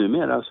 Men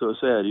numera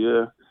så är det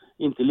ju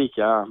inte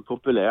lika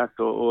populärt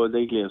och det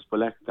är glest på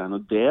läktaren,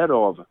 och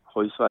därav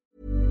har ju Sverige.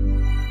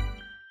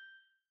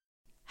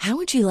 How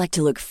would you like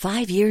to look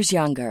 5 years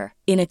younger?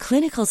 In a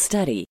clinical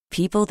study,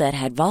 people that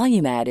had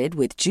volume added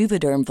with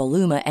Juvederm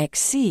Voluma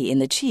XC in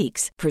the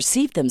cheeks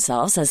perceived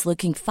themselves as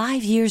looking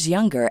 5 years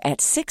younger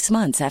at 6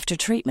 months after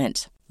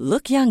treatment.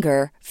 Look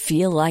younger,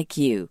 feel like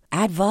you.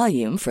 Add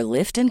volume for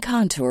lift and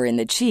contour in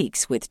the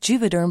cheeks with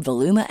Juvederm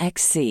Voluma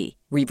XC.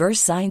 Reverse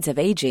signs of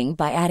aging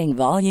by adding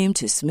volume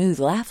to smooth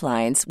laugh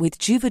lines with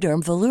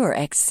Juvederm Volure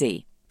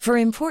XC. For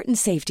important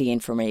safety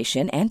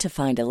information and to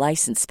find a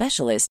licensed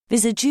specialist,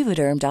 visit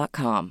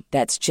Juvederm.com.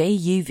 That's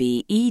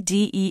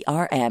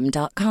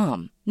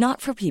JUVEDERM.com.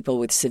 Not for people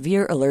with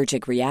severe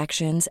allergic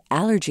reactions,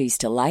 allergies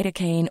to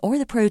lidocaine, or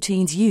the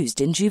proteins used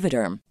in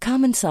Juvederm.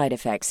 Common side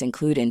effects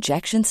include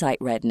injection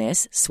site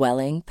redness,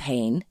 swelling,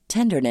 pain,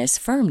 tenderness,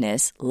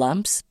 firmness,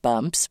 lumps,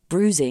 bumps,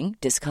 bruising,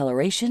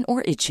 discoloration,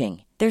 or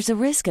itching. There's a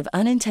risk of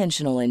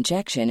unintentional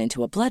injection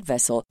into a blood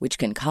vessel, which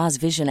can cause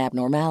vision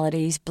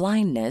abnormalities,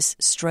 blindness,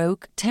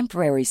 stroke,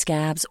 temporary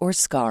scabs, or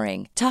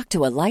scarring. Talk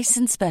to a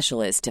licensed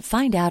specialist to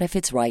find out if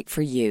it's right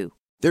for you.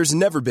 There's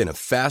never been a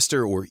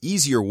faster or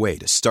easier way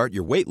to start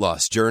your weight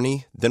loss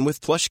journey than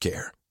with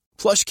PlushCare.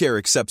 PlushCare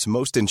accepts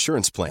most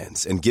insurance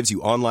plans and gives you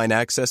online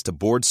access to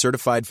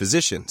board-certified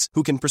physicians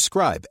who can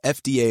prescribe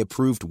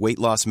FDA-approved weight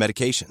loss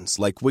medications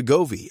like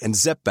Wegovy and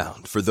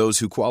Zepbound for those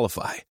who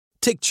qualify.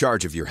 Take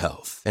charge of your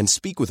health and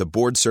speak with a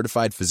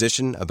board-certified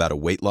physician about a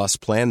weight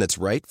loss plan that's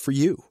right for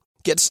you.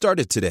 Get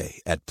started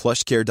today at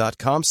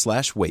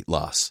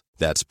plushcare.com/weightloss.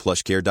 That's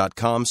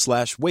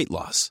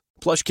plushcare.com/weightloss.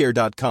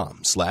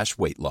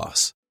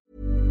 plushcare.com/weightloss.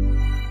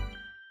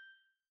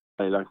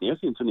 Har lagt ner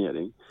sin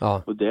turnering.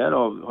 Ja. Och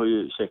därav har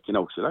ju tjeckerna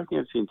också lagt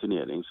ner sin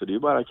turnering. Så det är ju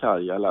bara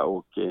Karjala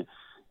och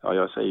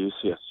jag säger ju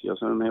Svezia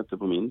som de heter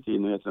på min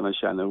tid. Nu heter de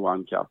Channel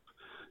One Cup.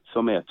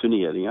 Som är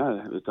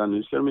turneringar. Utan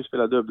nu ska de ju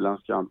spela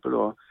dubbellandskamper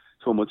då.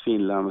 2 mot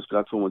Finland och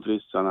spela 2 mot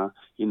ryssarna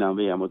innan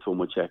VM och 2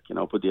 mot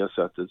tjeckerna. Och på det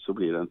sättet så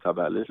blir det en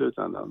tabell i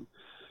slutändan.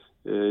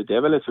 Det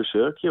är väl ett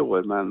försök i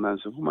år, men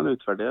så får man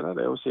utvärdera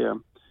det och se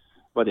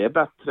vad det är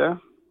bättre.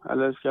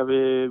 Eller ska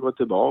vi gå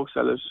tillbaks,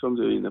 eller som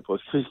du är inne på,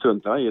 ska vi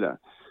strunta i det?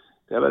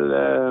 Det är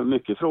väl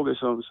mycket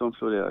frågor som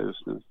florerar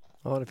just nu.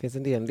 Ja, det finns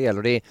en del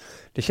och det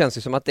känns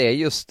ju som att det är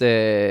just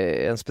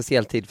en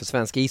speciell tid för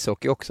svensk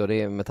ishockey också.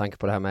 Det är med tanke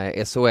på det här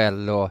med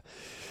SHL och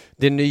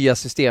det nya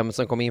systemet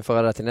som kommer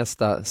införa till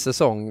nästa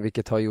säsong,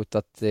 vilket har gjort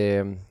att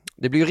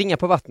det blir ringa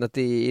på vattnet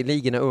i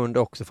ligorna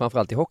under också,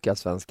 framförallt i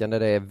Hockeyallsvenskan där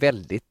det är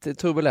väldigt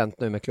turbulent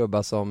nu med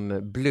klubbar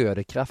som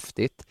blöder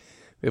kraftigt.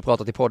 Vi har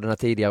pratat i podden här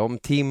tidigare om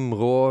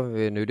Timrå,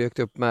 nu dykt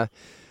upp med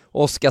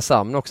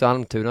Oskarshamn också,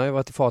 Almtuna har ju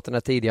varit i farten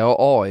här tidigare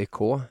och AIK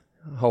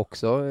har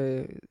också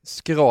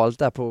skralt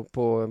där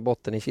på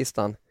botten i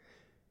kistan.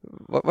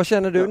 Vad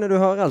känner du när du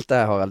hör allt det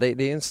här, Harald?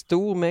 Det är en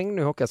stor mängd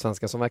nu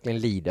Hockeyallsvenskan som verkligen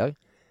lider.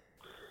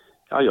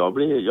 Ja, jag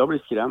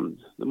blir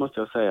skrämd, det måste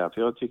jag säga.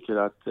 För jag tycker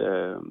att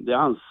det är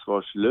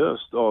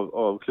ansvarslöst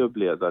av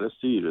klubbledare,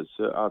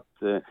 styrelse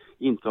att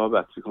inte ha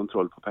bättre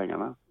kontroll på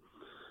pengarna.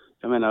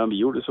 Jag menar, om vi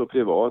gjorde så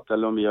privat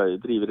eller om vi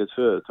driver ett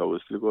företag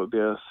och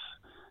skulle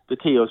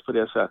bete oss på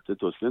det sättet,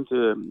 då skulle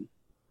inte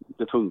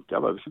det funka.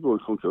 Vi skulle gå i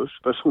konkurs,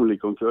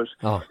 personlig konkurs.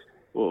 Ja.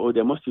 Och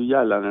det måste ju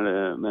gälla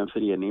med en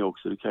förening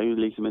också. Du kan ju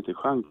liksom inte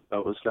chansa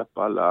och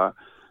släppa alla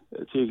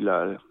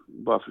tyglar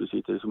bara för att du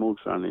sitter som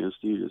ordförande i en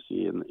styrelse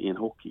i en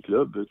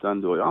hockeyklubb,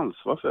 utan du har ju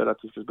ansvar för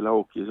att du ska spela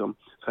hockey som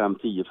 5,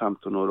 10,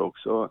 15 år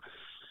också.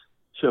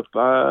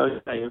 Köpa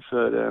grejer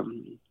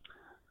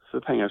för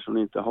pengar som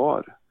du inte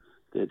har.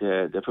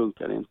 Det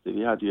funkar inte.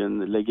 Vi hade ju en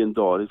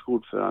legendarisk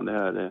ordförande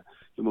här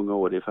i många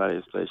år i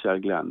Färjestad, Kjell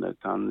Glennert.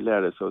 Han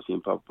lärde sig av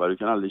sin pappa, du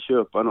kan aldrig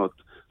köpa något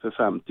för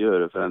 50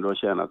 öre förrän du har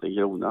tjänat 1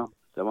 krona.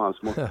 Det var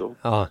hans motto.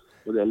 Ja.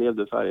 Och det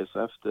levde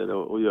Färjestad efter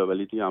och gör väl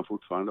lite grann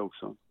fortfarande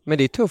också. Men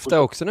det är tufft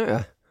där också nu.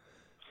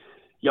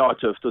 Ja,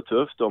 tufft och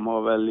tufft. De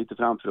har väl lite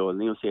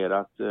framförhållning och ser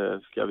att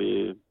ska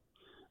vi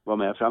vara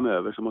med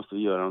framöver så måste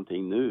vi göra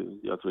någonting nu.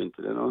 Jag tror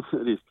inte det är någon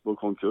risk på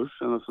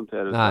konkurs eller något sånt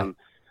här. Utan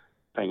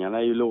pengarna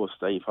är ju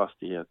låsta i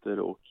fastigheter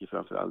och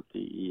framförallt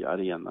i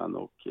arenan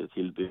och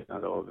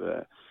tillbyggnad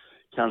av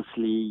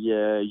kansli,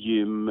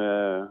 gym,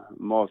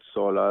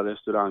 matsalar,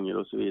 restauranger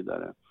och så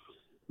vidare.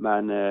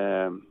 Men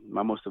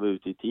man måste vara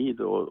ute i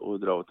tid och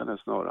dra åt den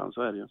här snaran,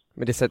 så är det ju.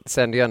 Men det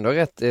sänder ju ändå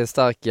rätt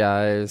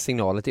starka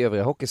signaler till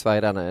övriga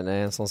Hockeysverige där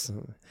när en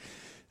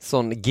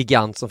sån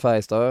gigant som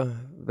Färjestad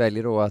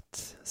väljer då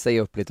att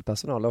säga upp lite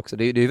personal också.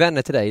 Det är ju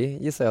vänner till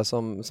dig, gissar jag,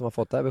 som har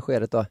fått det här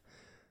beskedet då.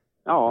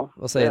 Ja,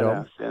 vad säger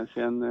de?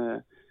 Sen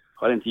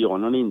har inte jag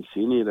någon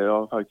insyn i det. Jag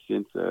har faktiskt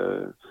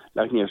inte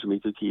lagt ner så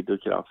mycket tid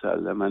och kraft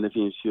heller. Men det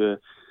finns ju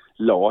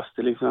LAS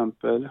till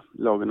exempel.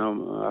 Lagen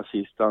om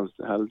assist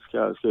anställd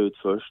ska ut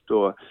först.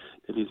 Och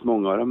det finns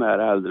många av de här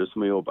äldre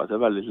som har jobbat här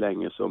väldigt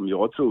länge som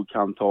jag tror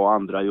kan ta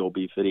andra jobb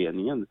i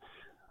föreningen.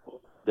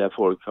 Där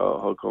folk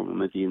har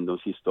kommit in de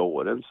sista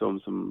åren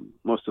som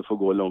måste få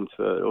gå långt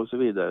före och så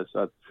vidare. Så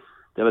att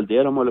det är väl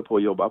det de håller på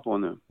att jobba på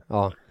nu.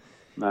 Ja.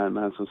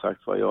 Men som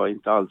sagt var, jag är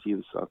inte alls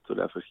insatt och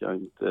därför ska jag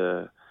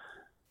inte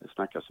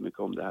snacka så mycket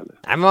om det heller.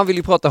 Nej, men man vill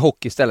ju prata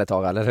hockey istället,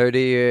 Harald.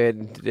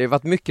 Det har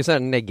varit mycket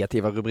sådana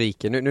negativa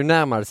rubriker. Nu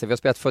närmar det sig, vi har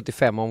spelat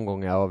 45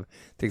 omgångar av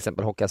till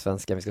exempel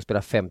Hockeyallsvenskan, vi ska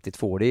spela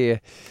 52. Det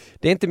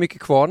är inte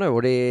mycket kvar nu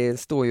och det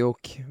står ju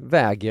och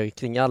väger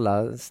kring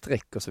alla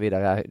streck och så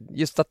vidare.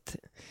 Just att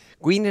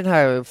gå in i den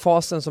här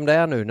fasen som det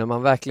är nu när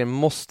man verkligen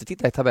måste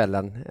titta i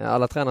tabellen.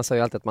 Alla tränare säger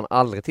ju alltid att man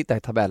aldrig tittar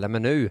i tabellen,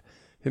 men nu,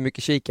 hur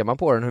mycket kikar man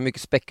på den? Hur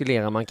mycket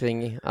spekulerar man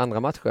kring andra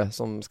matcher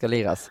som ska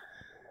liras?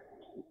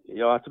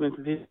 Ja, att de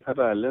inte tittar i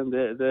tabellen,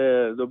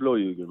 då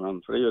blåljuger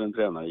man. För det gör en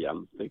tränare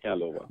igen, det kan jag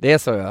lova. Det är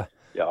så, ja?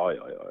 Ja.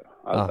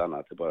 Allt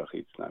annat är bara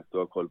skitsnack. Du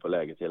har koll på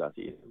läget hela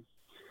tiden.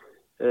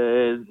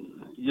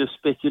 Just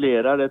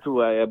spekulera, det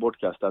tror jag är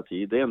bortkastad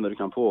tid. Det enda du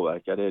kan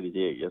påverka, det är ditt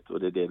eget. Och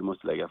det är det du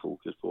måste lägga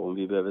fokus på. Om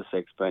vi behöver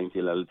 6 poäng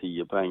till eller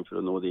 10 poäng för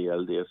att nå det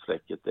eller det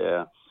strecket,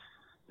 det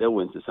är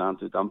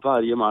ointressant. Utan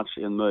varje match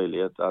är en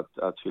möjlighet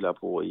att fylla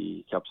på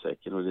i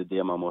kappsäcken. Och det är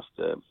det man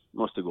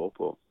måste gå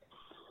på.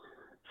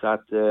 Så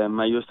att,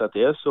 men just att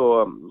det är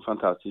så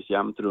fantastiskt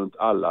jämnt runt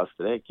alla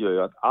streck gör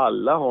ju att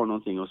alla har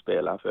någonting att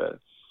spela för.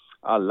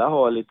 Alla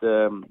har lite,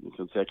 jag kan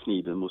inte säga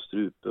kniven mot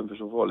strupen, för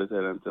så farligt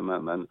är det inte,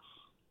 men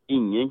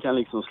ingen kan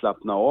liksom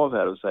slappna av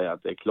här och säga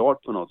att det är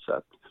klart på något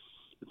sätt.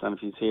 Utan det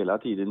finns hela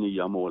tiden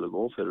nya mål att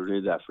gå för, och det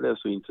är därför det är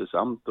så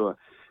intressant. Och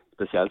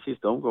speciellt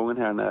sista omgången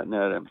här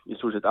när i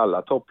stort sett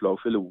alla topplag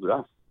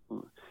förlorar.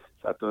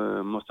 Så att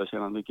de måste ha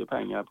tjänat mycket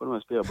pengar på de här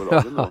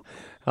spelbolagen då.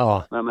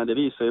 Ja. Men det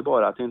visar ju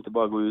bara att det inte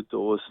bara går ut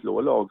och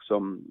slå lag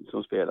som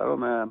spelar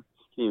med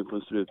kniven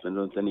på strupen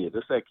runt det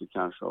nedre strecket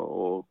kanske.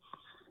 Och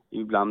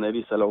ibland är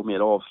vissa lag mer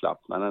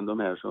avslappnade än de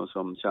här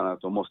som känner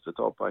att de måste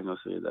ta poäng och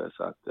så vidare.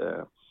 Så att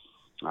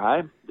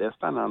nej, det är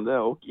spännande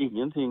och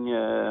ingenting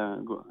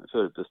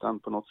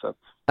förutbestämt på något sätt.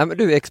 Ja, men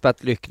du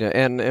expert Lyckner,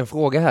 en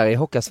fråga här. I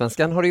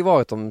Hockeysvenskan har det ju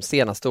varit de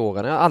senaste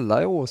åren,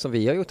 alla år som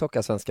vi har gjort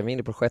Hockeysvenskan, vi är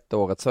inne på 6:e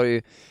året, så har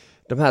ju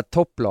de här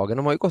topplagen,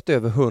 de har ju gått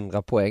över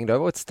 100 poäng. Det har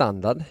varit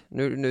standard.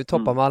 Nu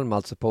toppar Malmö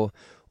alltså på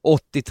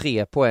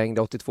 83 poäng, det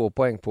är 82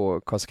 poäng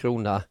på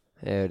Karlskrona.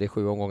 Det är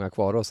 7 omgångar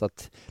kvar då, så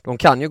att de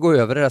kan ju gå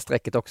över det där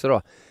strecket också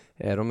då.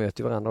 De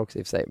möter ju varandra också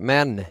i och för sig.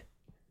 Men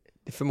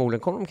förmodligen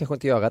kommer de kanske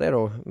inte göra det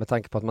då, med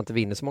tanke på att man inte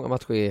vinner så många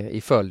matcher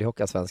i följd i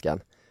Hockeysvenskan.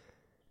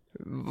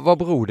 Vad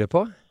beror det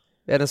på?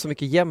 Är den så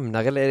mycket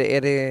jämnare eller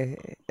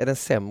är den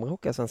sämre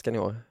Hockeysvenskan i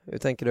år? Hur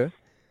tänker du?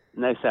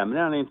 Nej, sämre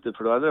är den inte,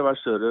 för då hade det varit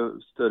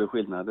större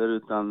skillnader.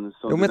 Utan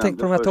men jag tänker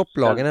på de här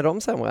topplagen, är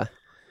de sämre?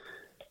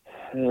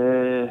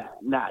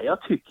 Nej,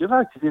 jag tycker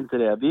faktiskt inte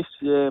det. Visst,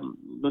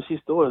 de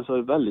sista åren så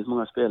har väldigt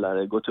många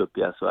spelare gått upp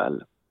i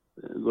SHL.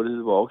 Går det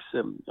tillbaka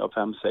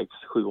 5, 6,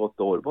 7,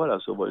 8 år bara,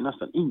 så var det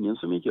nästan ingen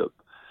som gick upp.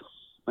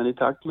 Men i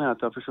takt med att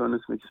det har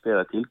försvunnit så mycket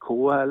spelare till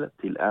KHL,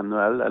 till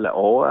NHL eller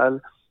AHL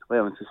och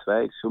även till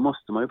Schweiz, så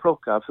måste man ju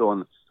plocka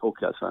från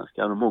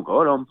Hockeyallsvenskan, och många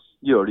av dem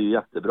gör det ju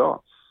jättebra.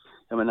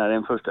 Jag menar,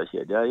 en första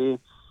kedja i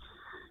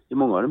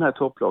många av de här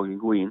topplagen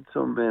går in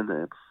som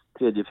en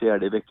tredje,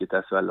 fjärde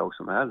vilket SHL-lag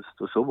som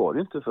helst, och så var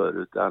det inte förr,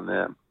 utan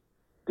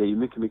det är ju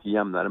mycket, mycket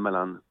jämnare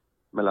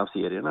mellan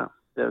serierna.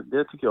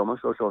 Det tycker jag man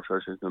ska ha klart för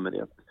sig,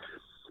 nummer 1.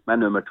 Men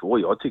nummer 2,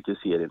 jag tycker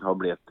serien har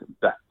blivit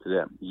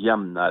bättre,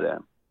 jämnare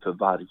för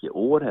varje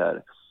år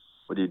här.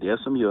 Och det är det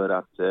som gör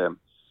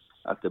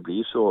att det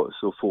blir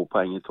så få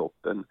poäng i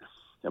toppen.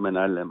 Jag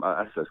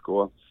menar,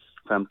 SSK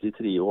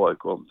 53 och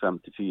AIK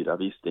 54.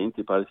 Visst, det är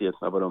inte i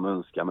paritet med vad de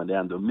önskar, men det är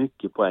ändå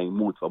mycket poäng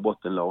mot vad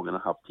bottenlagen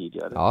har haft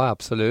tidigare. Ja,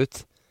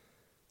 absolut.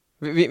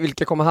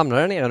 Vilka kommer hamna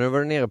där nere? Nu var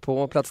du nere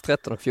på plats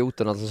 13 och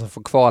 14, alltså som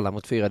får kvala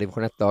mot 4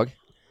 division 1-lag.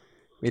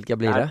 Vilka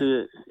blir det? Alltså,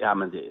 ja,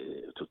 men det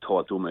är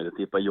totalt omöjligt att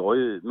tippa.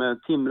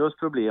 Med Timrås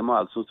problem och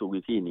allt som stod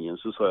i tidningen,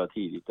 så sa jag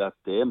tidigt att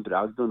det är en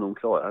bragd om de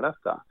klarar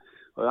detta.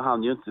 Och jag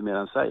hann ju inte mer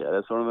än säga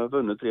det, så de har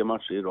vunnit 3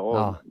 matcher i rad.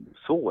 Ja.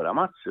 Svåra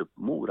matcher,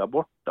 Mora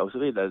borta och så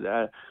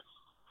vidare.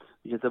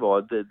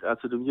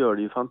 Alltså de gör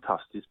det ju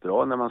fantastiskt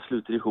bra när man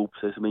sluter ihop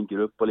sig som en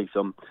grupp och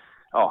liksom,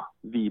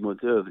 vi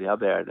mot övriga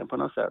världen på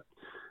något sätt.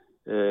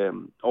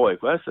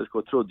 AIK och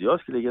SSK trodde jag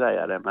skulle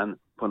greja det, men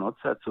på något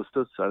sätt så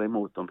studsar det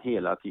emot dem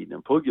hela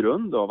tiden på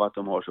grund av att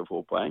de har så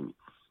få poäng.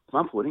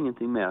 Man får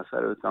ingenting med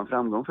sig, utan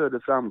framgång föder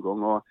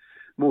framgång och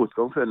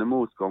motgång föder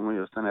motgång, och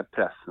just den här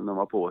pressen de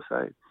har på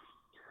sig.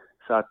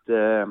 Så att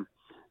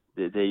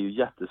det är ju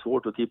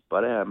jättesvårt att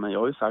tippa det här, men jag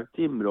har ju sagt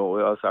Timrå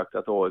och jag har sagt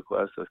att AIK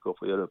och SSK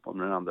får göra upp om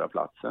den andra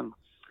platsen.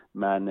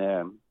 Men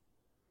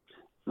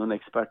någon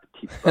expert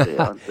tippar det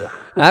jag inte.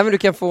 Nej, men du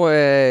kan få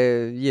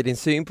ge din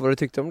syn på vad du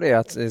tyckte om det,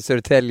 att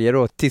Södertälje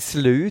då till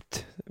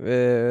slut,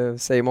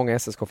 säger många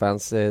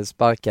SSK-fans,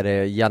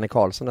 sparkade Janne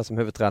Karlsson där som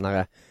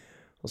huvudtränare.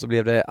 Och så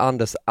blev det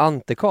Anders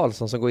Ante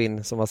Karlsson som går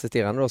in som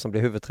assisterande då, som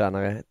blir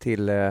huvudtränare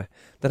till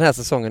den här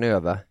säsongen är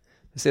över.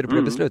 Hur ser du på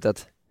det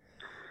beslutet?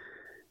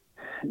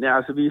 Nej,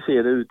 alltså vi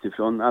ser det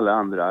utifrån alla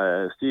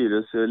andra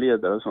styrelse,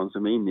 ledare och sånt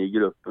som är inne i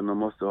gruppen och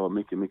måste ha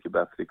mycket, mycket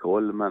bättre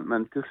koll.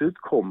 Men till slut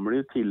kommer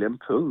det till en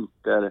punkt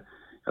där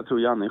jag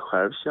tror Janne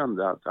själv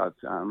kände att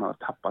han har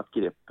tappat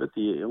greppet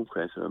i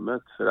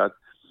omklädningsrummet, för att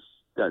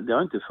det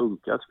har inte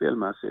funkat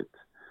spelmässigt.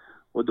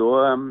 Och då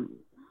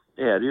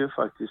är det ju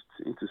faktiskt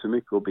inte så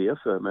mycket att be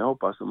för, men jag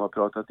hoppas de har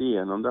pratat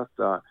igenom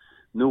detta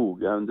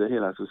noga under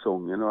hela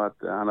säsongen och att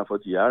han har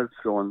fått hjälp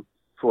från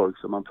folk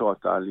som man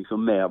pratar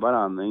liksom med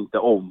varandra, inte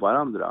om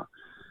varandra.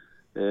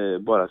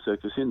 Bara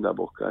söker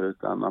syndabockar,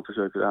 utan man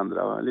försöker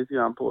ändra lite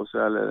grann på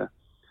sig, eller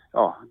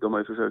de har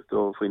ju försökt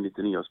att få in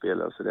lite nya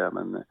spelare och sådär,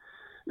 men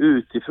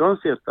utifrån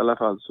sett i alla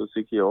fall så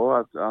tycker jag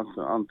att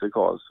Ante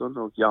Karlsson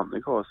och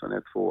Janne Karlsson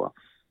är 2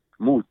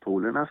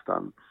 motpoler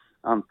nästan.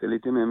 Ante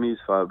lite mer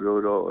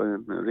mysfarbror och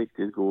en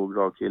riktigt god,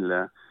 bra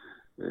kille.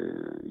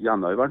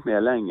 Janne har ju varit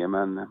med länge,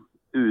 men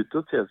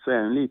utåt sett så är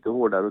han lite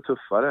hårdare och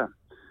tuffare.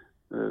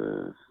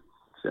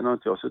 Sen har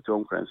inte jag suttit i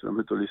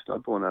omklädningsrummet och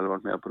lyssnat på honom eller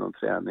varit med på någon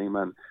träning,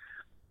 men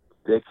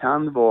det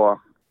kan vara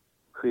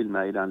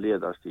skillnad i den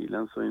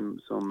ledarstilen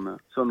som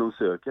de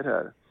söker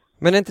här.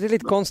 Men är inte det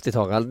lite konstigt,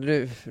 Harald?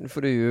 Nu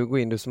får du ju gå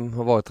in, du som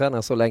har varit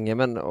tränare så länge,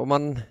 men om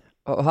man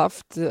har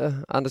haft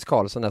Anders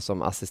Karlsson där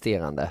som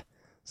assisterande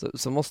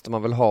så måste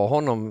man väl ha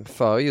honom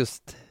för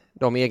just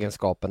de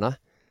egenskaperna.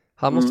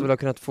 Han måste väl ha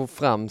kunnat få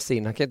fram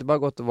han kan inte bara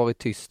gått och varit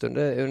tyst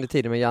under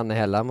tiden med Janne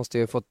heller. Han måste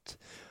ju fått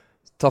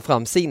ta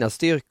fram sina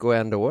styrkor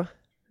ändå.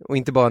 Och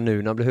inte bara nu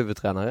när han blir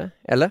huvudtränare,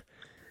 eller?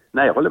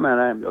 Nej, jag håller med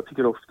dig. Jag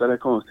tycker ofta det är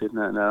konstigt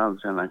när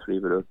andra tränaren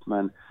kliver upp.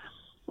 Men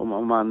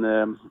om man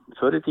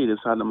förr i tiden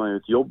så hade man ju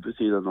ett jobb vid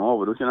sidan av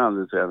och då kan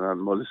andra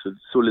tränaren vara lite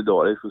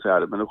solidarisk och säga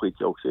det, men då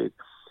skiter jag också i.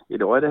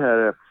 Idag är det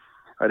här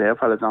i det här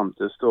fallet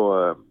Antes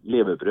då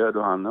levebröd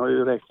och han har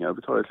ju räkningar och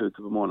betalar i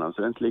slutet på månaden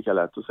så det är inte lika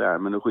lätt att säga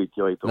men då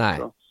skiter jag i det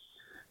också.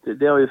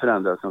 Det har ju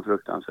förändrats som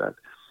fruktansvärt.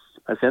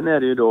 Men sen är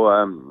det ju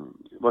då,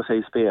 vad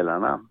säger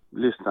spelarna?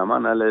 Lyssnar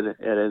man eller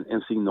är det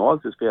en signal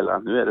till spelarna?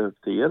 Nu är det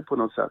upp till er på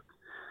något sätt.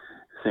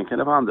 Sen kan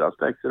det vara andra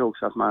aspekter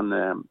också att man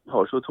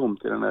har så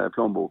tomt i den här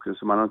plånboken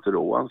så man har inte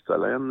råd att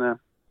anställa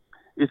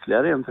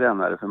ytterligare en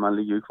tränare för man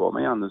ligger ju kvar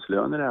med Jannes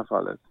lön i det här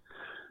fallet.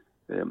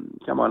 Det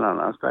kan vara en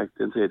annan aspekt.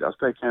 En tredje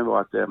aspekt kan ju vara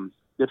att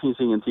det finns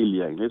ingen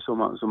tillgänglig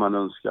som man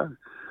önskar.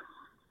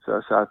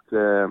 Så att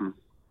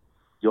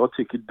jag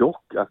tycker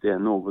dock att det är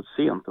något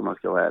sent om man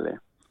ska vara ärlig.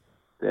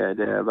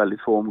 Det är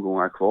väldigt få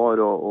omgångar kvar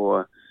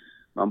och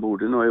man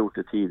borde nog ha gjort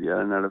det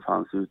tidigare när det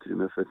fanns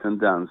utrymme för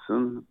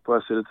tendensen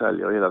på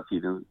Södertälje och hela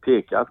tiden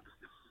pekat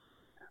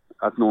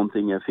att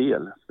någonting är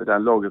fel. För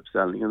den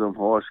laguppställningen de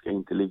har ska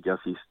inte ligga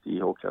sist i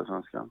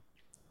Hockeyallsvenskan.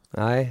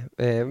 Nej,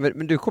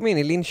 men du kom in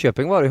i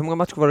Linköping var det. Hur många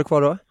matcher var det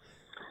kvar då?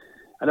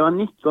 Ja, det var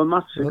 19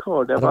 matcher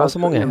kvar. Det var så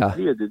många, en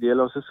tredjedel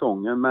av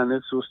säsongen men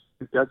ett så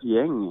styckat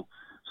gäng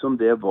som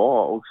det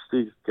var och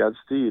styckad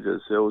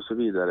styrelse och så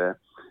vidare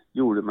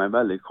gjorde mig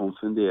väldigt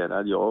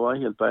konfunderad. Jag var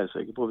helt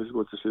bergsäker på att vi skulle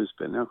gå till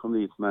slutspel när jag kom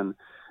dit men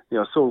när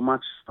jag såg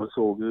matchen och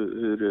såg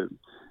hur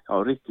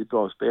riktigt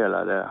bra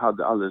spelare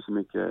hade alldeles så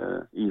mycket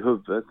i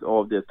huvudet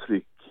av det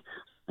tryck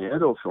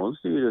då från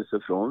styrelse,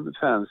 från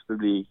fans,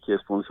 publik,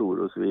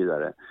 sponsorer och så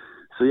vidare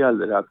så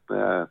gällde det att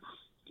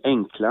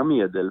enkla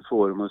medel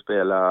får dem att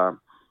spela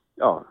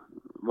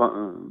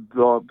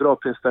bra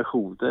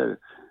prestationer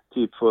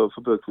typ få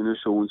bukt med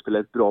illusion, spela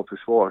ett bra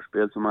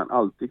försvarsspel som man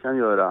alltid kan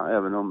göra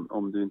även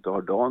om du inte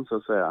har dagen så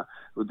att säga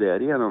och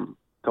därigenom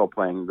ta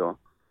poäng då.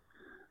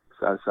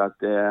 Så att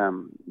det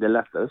är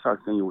lättare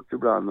sagt än gjort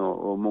ibland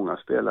och många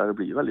spelare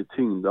blir väldigt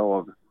tyngda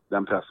av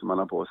den pressen man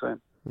har på sig.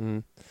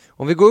 Mm.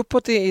 Om vi går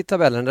uppåt i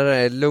tabellen där det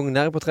är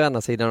lugnare på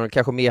tränarsidan och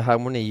kanske mer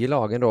harmoni i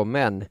lagen då,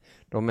 men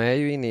de är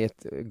ju inne i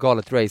ett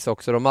galet race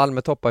också. De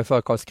Malmö toppar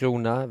för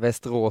Karlskrona,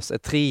 Västerås är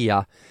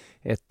trea.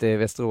 Ett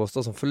Västerås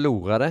då som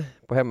förlorade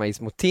på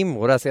hemmais mot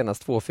Timrå där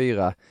senast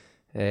 2-4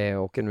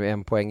 och är nu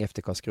 1 poäng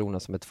efter Karlskrona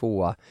som är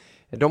 2.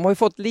 De har ju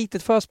fått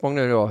litet försprång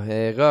nu då.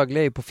 Rögle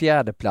är ju på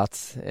 4:e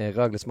plats.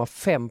 Rögle som har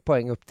 5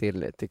 poäng upp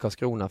till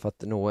Karlskrona för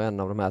att nå en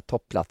av de här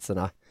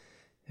toppplatserna.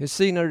 Hur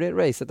synar du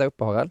det racet där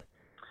uppe, Harald?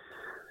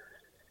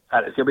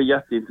 Det ska bli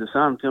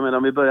jätteintressant. Jag menar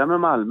om vi börjar med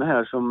Malmö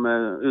här som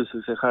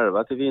utsåg sig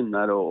själva till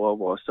vinnare och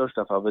var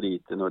största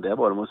favoriten och det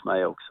var de hos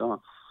mig också.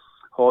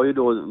 Har ju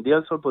då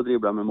dels hållit på att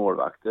dribbla med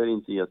målvakter,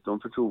 inte gett dem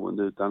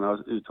förtroende utan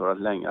har uttalat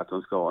länge att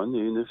de ska ha en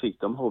ny. Nu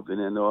fick de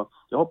Hovinen och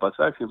jag hoppas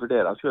verkligen för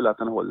deras skull att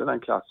han håller den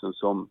klassen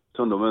som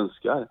de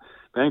önskar. Men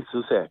jag är inte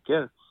så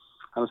säker.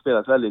 Han har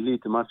spelat väldigt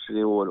lite matcher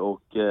i år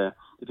och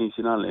det finns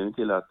ju en anledning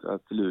till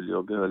att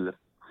Luleå behöll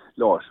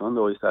Larsson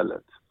då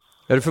istället.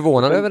 Är du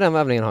förvånad över den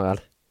vävningen, Harald?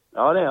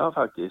 Ja, det är jag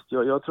faktiskt.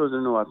 Jag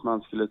trodde nog att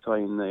man skulle ta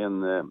in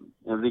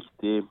en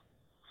riktig,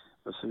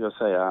 vad ska jag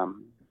säga,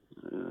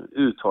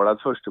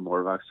 uttalad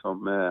förstemålvakt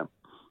som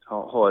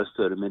har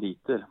större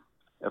meriter.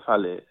 I alla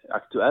fall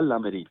aktuella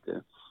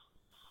meriter.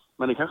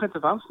 Men det kanske inte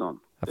fanns någon.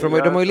 Ja,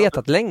 för de har ju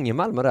letat länge i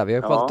Malmö där. Vi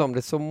har ju pratat om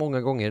det så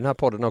många gånger i den här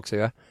podden också.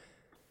 Ja.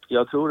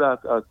 Jag tror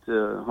att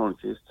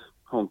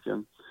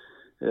Honken,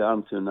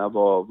 Antuna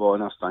var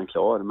nästan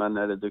klar. Men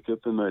när det dök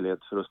upp en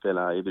möjlighet för att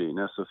spela i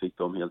Brynäs så fick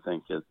de helt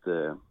enkelt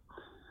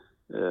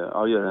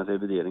göra en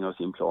revidering av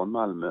sin plan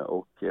Malmö.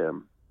 Och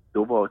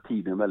då var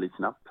tiden väldigt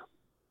snabb.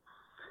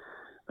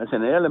 Men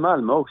sen när det gäller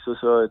Malmö också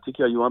så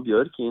tycker jag Johan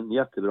Björk är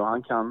jättebra.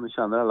 Han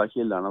känner alla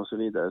killarna och så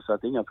vidare. Så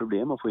att det är inga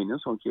problem att få in en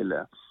sån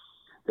kille.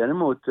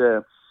 Däremot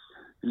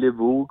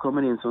Levo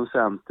kommer in som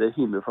center.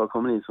 Himmelfart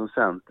kommer in som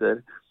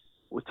center.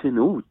 Och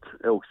Tenot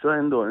är också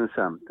ändå en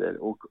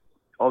center. Och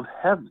av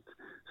hävd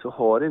så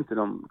har inte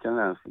de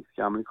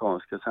kanadensiska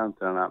amerikanska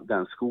centrarna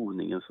den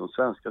skolningen som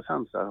svenska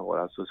centrar har.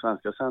 Alltså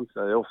svenska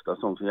centrar är ofta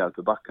de som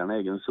hjälper backarna i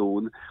egen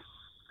zon.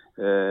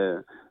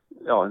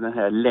 Den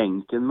här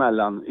länken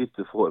mellan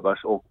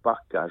ytterforwards och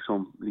backar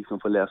som liksom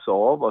får läsa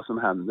av vad som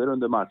händer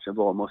under matchen.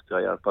 Vad måste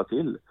jag hjälpa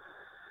till?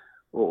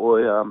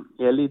 Och jag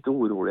är lite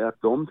orolig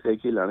att de 3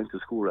 killarna inte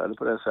skolade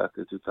på det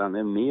sättet utan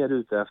är mer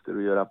ute efter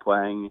att göra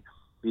poäng,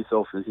 vissa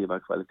offensiva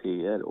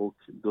kvaliteter och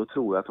då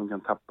tror jag att de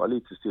kan tappa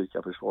lite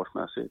styrka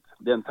försvarsmässigt.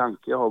 Det är en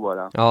tanke jag har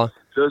bara. Ja.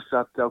 Plus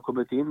att det har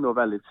kommit in då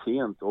väldigt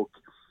sent och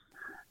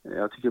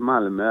jag tycker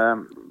Malmö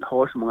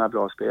har så många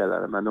bra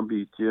spelare men de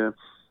byter ju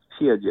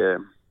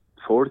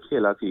kedjefolk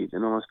hela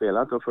tiden. Om man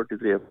spelat då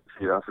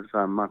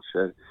 43-45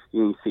 matcher i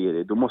en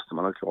serie då måste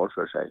man ha klart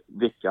för sig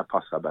vilka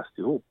passar bäst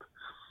ihop.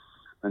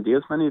 Men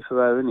dels med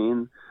nyförvärven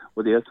in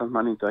och dels att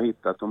man inte har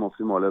hittat de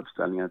optimala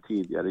uppställningarna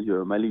tidigare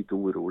gör mig lite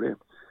orolig.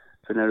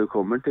 För när du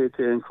kommer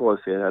till en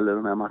kvalserie eller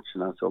de här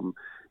matcherna som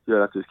gör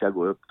att du ska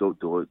gå upp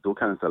då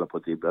kan du inte hålla på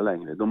att dribbla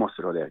längre. Då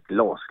måste du ha det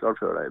glasklart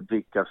för dig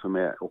vilka som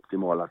är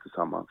optimala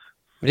tillsammans.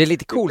 Men det är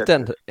lite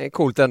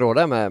coolt ändå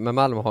där med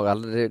Malmö,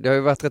 Harald. Det har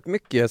ju varit rätt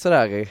mycket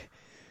sådär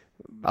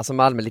alltså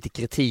Malmö lite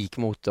kritik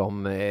mot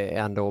dem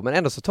ändå, men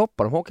ändå så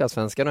toppar de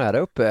Hockeyallsvenskan och är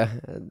där uppe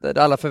där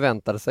alla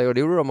förväntade sig, och det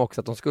gjorde de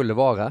också att de skulle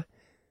vara.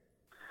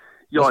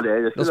 Ja,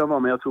 det skulle de vara,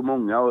 men jag tror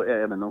många, och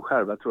även de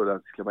själva, trodde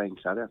att det skulle vara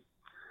enklare.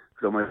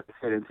 För de har ju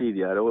serien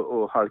tidigare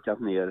och halkat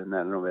ner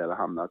när de väl har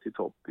hamnat i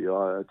topp.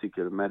 Jag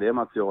tycker med det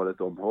materialet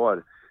de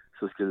har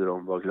så skulle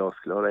de vara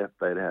glasklara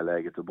etta i det här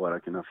läget och bara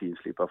kunna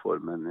finslipa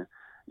formen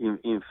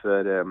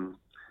inför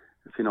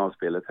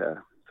finalspelet här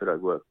för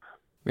att gå upp.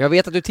 Men jag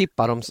vet att du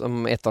tippar dem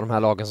som ett av de här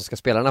lagen som ska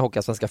spela den här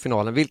Hockeyallsvenska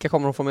finalen. Vilka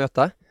kommer de få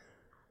möta?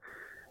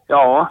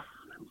 Ja,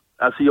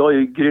 alltså jag är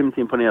ju grymt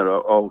imponerad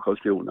av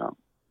Karlskrona.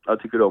 Jag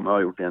tycker de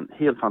har gjort en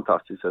helt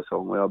fantastisk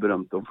säsong och jag har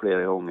berömt dem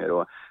flera gånger.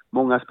 Och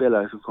många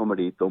spelare som kommer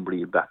dit, de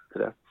blir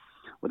bättre.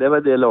 Och det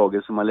var det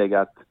laget som har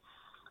legat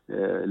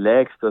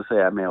lägst att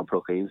säga med att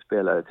plocka in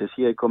spelare.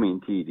 Tessier kom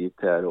in tidigt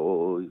här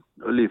och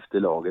lyfte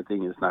laget,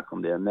 ingen snack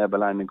om det.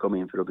 Nebalainen kom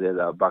in för att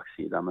bredda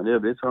backsidan, men i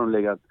övrigt har de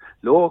legat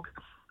lågt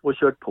och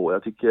kört på.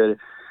 Jag tycker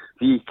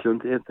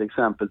Wiklund är ett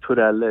exempel,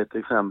 Torell är ett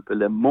exempel.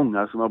 Det är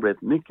många som har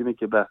blivit mycket,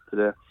 mycket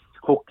bättre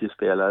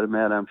hockeyspelare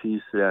med den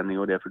fysträning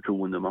och det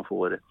förtroende man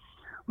får.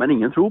 Men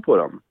ingen tror på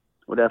dem.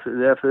 Och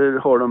därför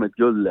har de ett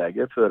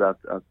guldläge för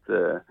att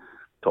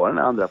ta den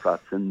andra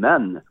platsen.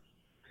 Men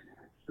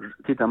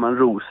tittar man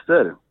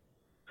roster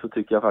så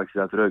tycker jag faktiskt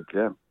att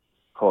Rögle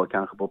har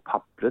kanske på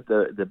pappret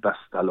det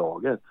bästa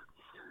laget.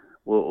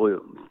 Och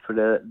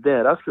för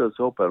deras skull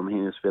så hoppas de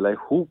hinner spela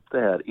ihop det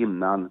här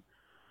innan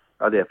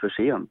det är för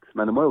sent.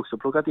 Men de har också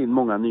plockat in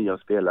många nya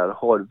spelare.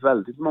 Har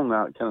väldigt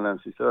många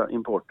kanadensiska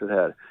importer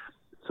här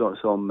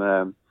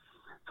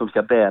som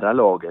ska bära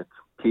laget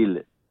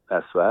till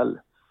SHL.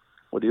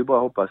 Och det är ju bara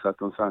att hoppas att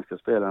de svenska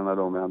spelarna,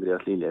 de med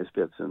Andreas Lilja i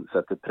spetsen,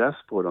 sätter press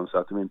på dem så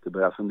att de inte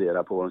börjar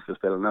fundera på vad de ska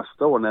spela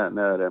nästa år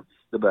när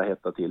det börjar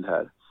hetta till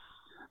här.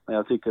 Men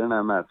jag tycker den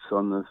här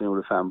Mattsson som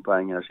gjorde 5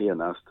 poäng här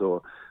senast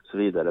och så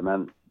vidare.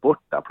 Men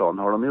bortaplan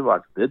har de ju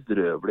varit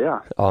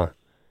bedrövliga. Ja.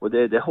 Och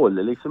det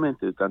håller liksom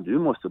inte, utan du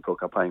måste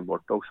plocka poäng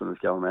bort också om du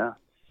ska vara med.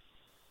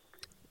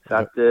 Så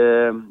att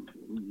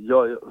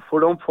får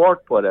de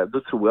fart på det, då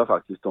tror jag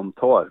faktiskt de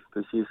tar,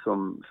 precis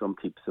som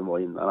tipsen var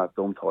innan, att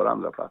de tar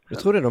andra platsen. Jag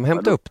tror de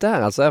hämtar upp det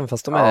här alltså, även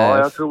fast de är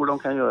jag tror de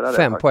kan göra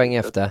 5 poäng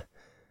efter.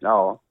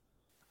 Ja.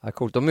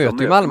 Coolt. De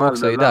möter ju Malmö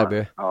också i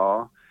derby.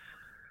 Ja.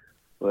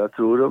 Och jag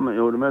tror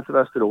de möter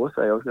Västerås.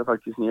 Jag ska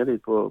faktiskt ner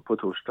dit på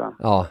torsdag.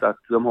 Ja. Så att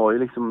de har ju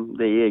liksom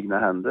det i egna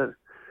händer.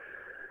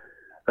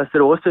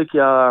 Västerås tycker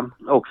jag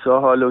också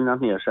har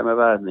lugnat ner sig med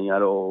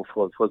värvningar och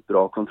fått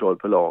bra kontroll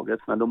på laget.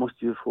 Men de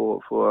måste ju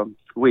få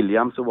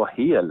Williams att vara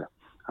hel.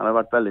 Han har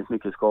varit väldigt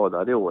mycket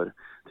skadad i år.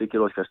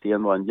 Tycker Oskar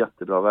Sten var en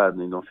jättebra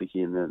värvning. De fick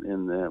in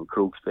en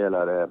klok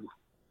spelare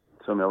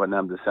som jag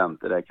nämnde,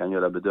 center, där kan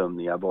göra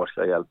bedömningar, bara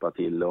ska hjälpa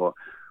till och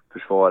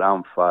försvar,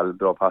 anfall,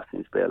 bra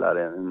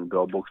passningsspelare, en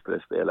bra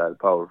boxplay-spelare,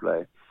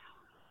 powerplay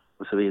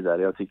och så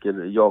vidare. Jag tycker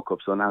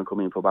Jakobsson, när han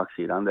kom in på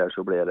backsidan där,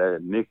 så blev det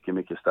mycket,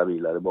 mycket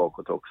stabilare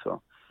bakåt också.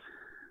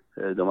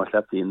 De har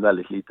släppt in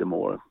väldigt lite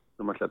mål.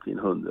 De har släppt in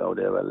 100 och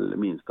det är väl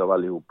minst av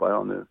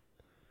allihopa nu.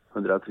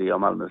 103 har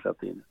Malmö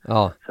släppt in.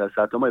 Ja.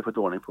 Så att de har ju fått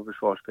ordning på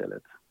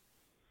försvarsspelet.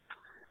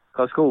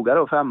 Karlskoga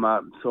då, 5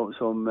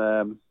 som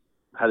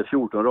hade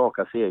 14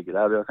 raka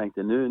segrar. Jag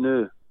tänkte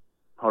nu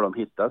har de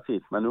hittat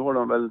sitt. Men nu har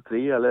de väl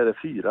 3 eller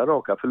 4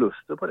 raka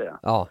förluster på det.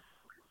 Ja.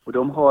 Och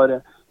de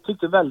har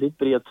tyckte väldigt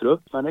bred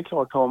trupp. Men det är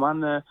klart, har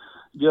man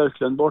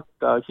Björklund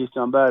borta,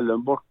 Christian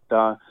Berglund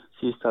borta,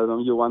 sist hade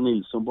de Johan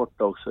Nilsson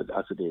borta också.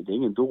 Alltså det är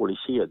ingen dålig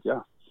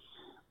kedja.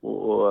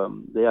 Och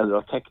det gäller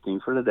att ha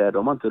täckning för det där.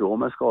 De har inte råd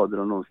med skador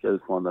om de ska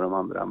utmana de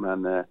andra.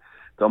 Men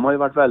de har ju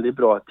varit väldigt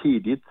bra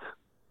tidigt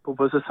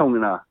på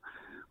säsongerna.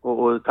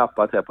 Och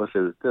tappat det på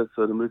slutet.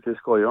 Så de brukar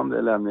skoja om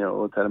det, Lenny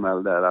och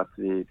Termell där, att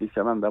vi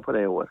ska vända på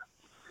det i år.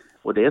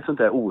 Och det är ett sånt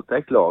där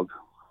otäckt lag,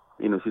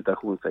 inom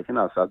citationstecken,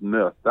 alltså, att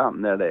möta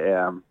när det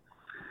är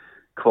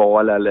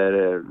kval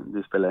eller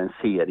du spelar en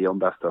serie om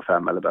bästa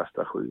 5 eller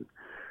bästa 7.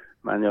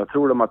 Men jag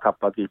tror de har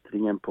tappat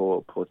vittringen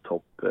på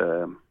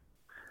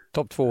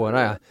topp 2,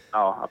 ja.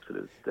 Ja,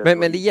 absolut. Men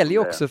det gäller ju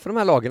också för de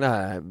här lagen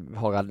här,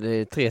 Harald,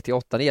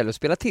 3-8. Det gäller att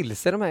spela till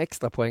sig de här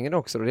extra poängen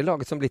också. Och det är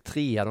laget som blir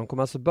 3. De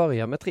kommer alltså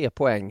börja med 3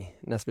 poäng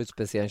när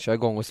slutspelserien kör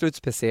igång. Och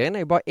slutspelserien är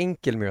ju bara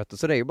enkelmöte,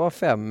 så det är ju bara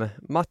 5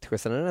 matcher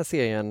sedan den här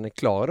serien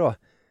klar då.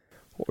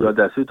 Ja,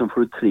 dessutom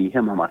får du 3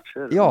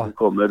 hemmamatcher. Ja. Det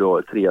kommer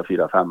då 3,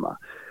 4, 5.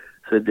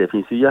 Så det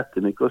finns ju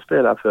jättemycket att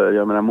spela för.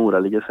 Jag menar, Mora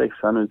ligger 6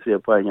 nu, 3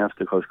 poäng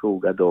efter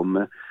Karlskoga.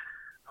 De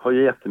har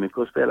ju jättemycket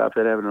att spela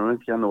för, även om de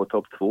inte kan nå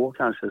topp 2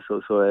 kanske,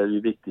 så är det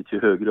ju viktigt ju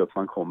högre upp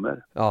man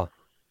kommer. Ja,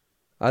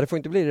 det får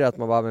inte bli det att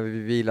man bara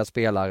vi vilar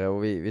spelare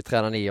och vi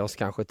tränar ner oss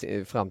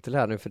kanske fram till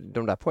här nu, för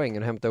de där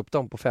poängen och hämta upp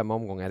dem på 5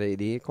 omgångar,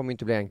 det kommer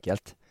inte bli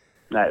enkelt.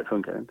 Nej, det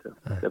funkar inte.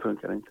 Det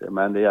funkar inte.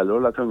 Men det gäller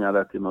att hålla tungan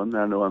rätt i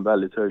munnen och en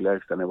väldigt hög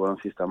lägstanivå de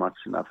sista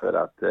matcherna, för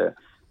att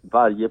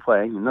varje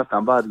poäng,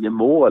 nästan varje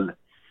mål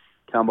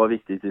kan vara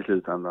viktigt i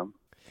slutändan.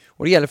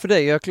 Och det gäller för dig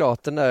att göra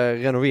klart den där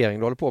renoveringen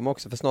du håller på med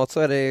också, för snart så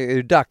är det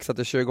ju dags att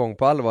det kör igång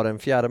på allvar den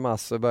 4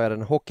 mars och börjar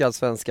den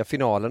Hockeyallsvenska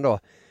finalen då.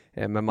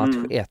 med match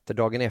 1.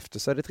 Dagen efter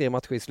så är det 3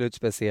 matcher i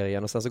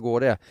slutspelserien och sen så går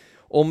det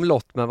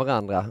omlott med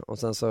varandra och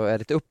sen så är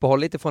det ett uppehåll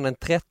lite från den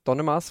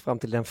 13 mars fram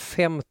till den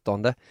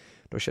 15.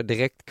 Då kör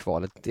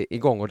direktkvalet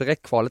igång och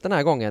direktkvalet den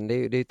här gången det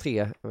är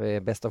 3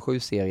 bäst av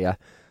 7-serier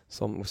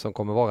som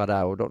kommer vara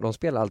där och de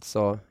spelar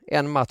alltså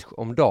en match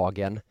om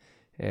dagen.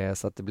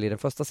 Så att det blir den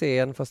första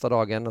serien första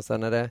dagen och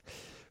sen är det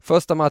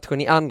första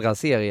matchen i andra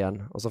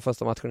serien och så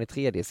första matchen i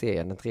tredje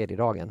serien den tredje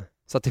dagen.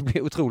 Så att det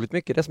blir otroligt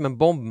mycket. Det är som en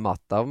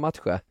bombmatta av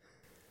matcher.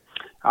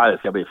 Ja, det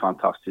ska bli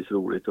fantastiskt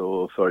roligt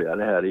att följa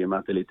det här i och med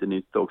att det är lite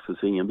nytt också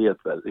så ingen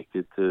vet väl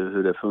riktigt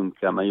hur det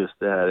funkar. Men just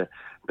det här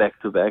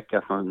back-to-back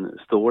att man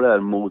står där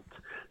mot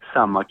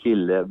samma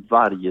kille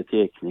varje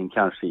tekning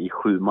kanske i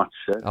 7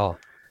 matcher. Ja.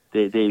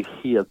 Det är ju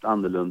helt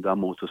annorlunda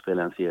mot att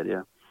spela en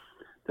serie.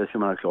 Det ska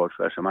man ha klart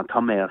för sig. Man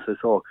tar med sig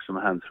saker som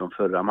har hänt från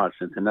förra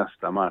matchen till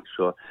nästa match.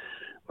 Så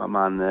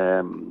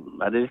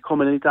det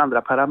kommer lite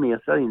andra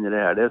parametrar in i det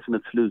här. Det är som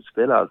ett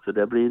slutspel alltså.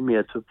 Det blir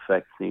mer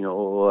tuppfäktning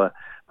och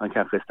man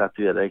kanske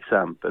statuerar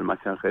exempel. Man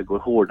kanske går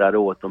hårdare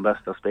åt de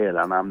bästa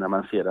spelarna när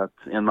man ser att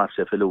en match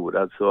är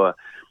förlorad. Så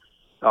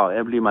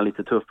blir man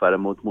lite tuffare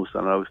mot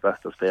motståndarnas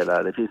bästa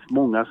spelare. Det finns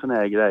många sådana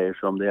här grejer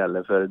som det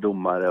gäller för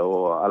domare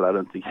och alla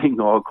runt omkring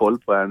att ha koll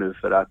på här nu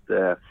för att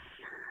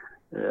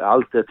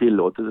allt är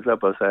tillåtet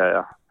att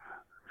säga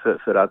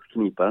för att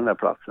knipa den där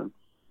platsen.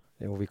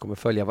 Och vi kommer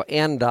följa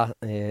varenda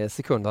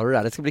sekund av det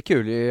där. Det ska bli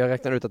kul. Jag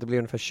räknar ut att det blir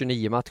ungefär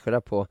 29 matcher där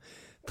på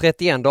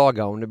 31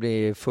 dagar om det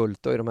blir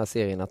fullt då i de här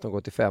serierna att de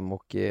går till 5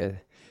 och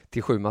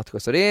till 7 matcher.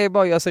 Så det är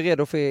bara att göra sig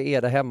redo för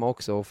er där hemma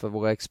också och för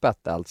våra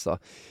experter alltså.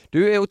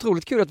 Du, är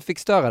otroligt kul att du fick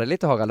störa dig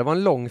lite Harald. Det var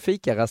en lång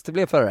fikarast det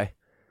blev för dig.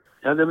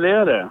 Ja, det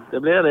blev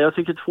det. Jag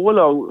tycker 2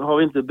 lag har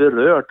vi inte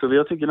berört och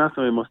jag tycker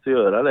nästan vi måste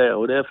göra det.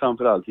 Och det är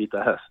framförallt Vita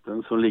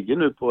Hästen som ligger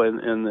nu på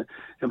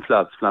en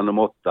plats bland de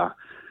 8.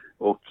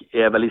 Och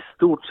är väl i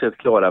stort sett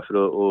klara för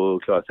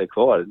att klara sig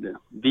kvar.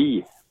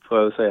 Vi, får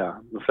jag säga,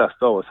 de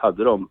flesta av oss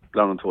hade dem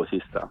bland de 2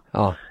 sista.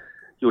 Ja.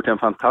 Gjort en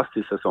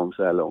fantastisk säsong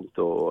så här långt.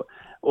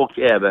 Och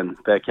även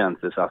Per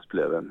Kentes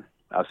Asplöven.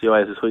 Alltså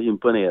jag är så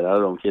imponerad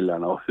av de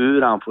killarna och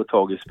hur han får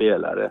tag i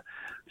spelare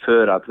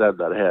för att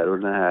rädda det här. Och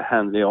den här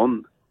Henry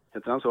On,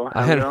 heter han så?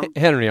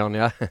 Henry On,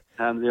 ja.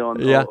 Henry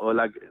On och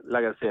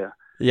Lagacé.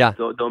 Ja.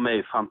 De är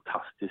ju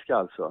fantastiska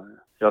alltså.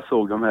 Jag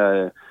såg de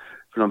här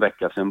för någon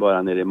vecka sedan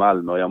bara nere i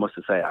Malmö och jag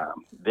måste säga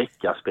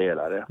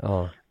veckaspelare.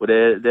 Ja. Och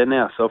det är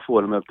näsa att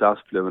få dem upp till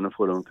Asplöven och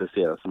få dem att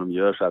prestera som de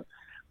gör så att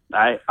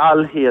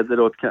all heder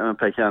åt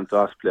Per Kent och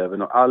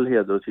Asplöven och all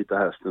heder åt Vita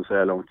Hästen så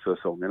här långt för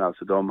säsongen.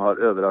 Alltså de har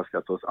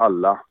överraskat oss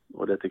alla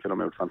och det tycker de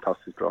har gjort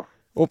fantastiskt bra.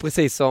 Och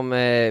precis som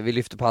vi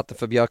lyfte på hatten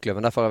för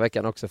Björklöven där förra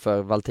veckan också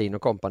för Valtin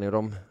och company och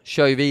de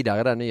kör ju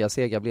vidare där nya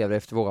segrar blev det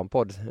efter våran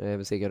podd.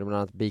 Vi segrade bland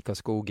annat BIK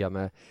Skoga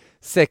med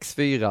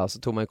 6-4 så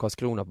tog man ju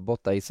Karlskrona på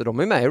borta i så de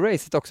är med i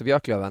racet också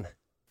Björklöven.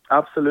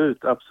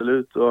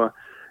 Absolut och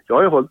jag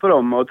har ju hållit på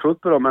dem och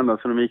trott på dem ända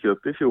sedan de gick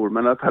upp i fjol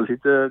men det tar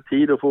lite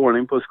tid att få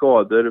ordning på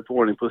skador, få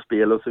ordning på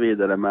spel och så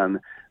vidare men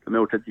de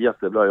har gjort ett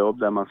jättebra jobb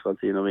där man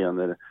Valtin och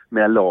Vener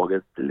med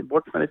laget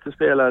bort med lite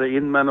spelare,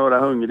 in med några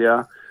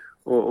hungriga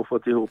och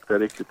fått ihop det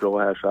riktigt bra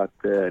här så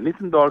att en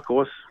liten dark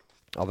horse.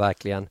 Ja,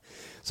 verkligen.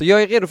 Så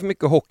jag är redo för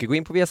mycket hockey. Gå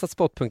in på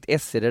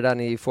viasatsport.se, det är där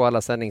ni får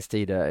alla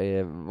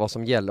sändningstider, vad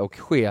som gäller och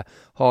sker.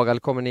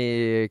 Harald, kommer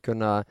ni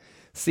kunna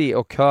se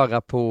och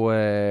höra på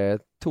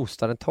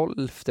torsdag den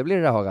 12. Det blir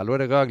det där Harald. Då är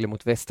det Rögle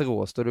mot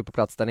Västerås. Står du på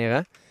plats där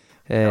nere?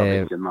 Ja,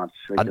 vilken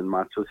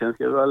match. Och sen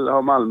ska vi väl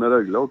ha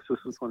Malmö-Rögle också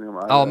så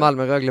småningom. Ja,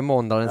 Malmö-Rögle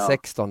måndag den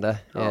 16. Då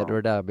är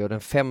det derby och den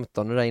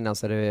 15 där innan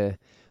så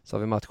har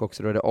vi match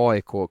också, då är det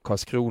AIK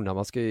Karlskrona.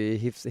 Man ska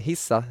ju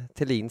hissa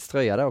Thelins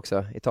tröja där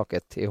också i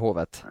taket i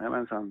hovet.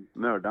 Jajamensan,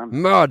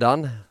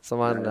 Mördan som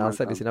han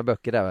säljer sina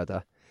böcker där vet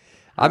jag.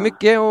 Ja,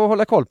 mycket att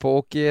hålla koll på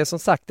och som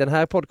sagt den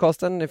här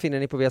podcasten finner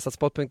ni på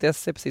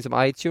viasatsport.se precis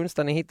som iTunes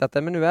där ni hittat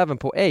den men nu även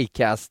på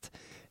Acast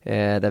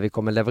där vi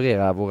kommer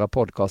leverera våra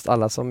podcast.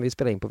 Alla som vi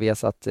spelar in på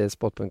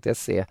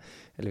viasatsport.se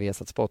eller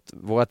viasatsport.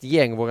 Vårt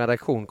gäng, vår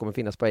redaktion kommer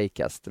finnas på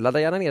Acast. Ladda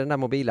gärna ner den där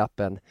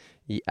mobilappen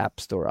i App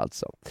Store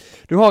alltså.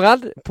 Du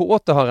Harald, på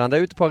återhörande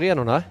ute på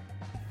arenorna.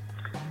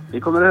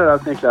 Vi kommer att höra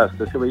att Niklas,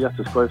 det ska bli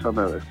jätteskoj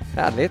framöver.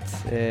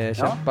 Härligt,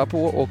 kämpa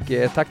på och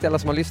tack till alla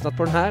som har lyssnat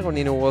på den här och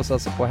ni når oss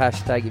alltså på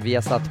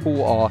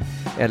 #ViasatHA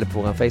eller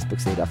på vår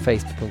Facebook-sida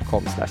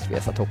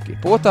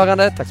facebook.com/viasathockey. På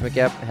återhörande, tack så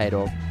mycket, hej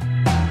då!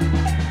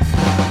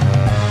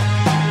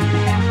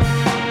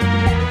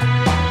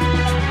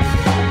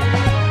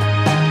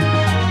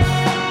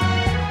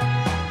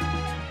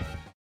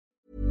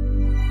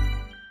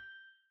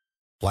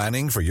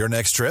 Planning for your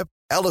next trip?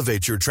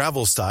 Elevate your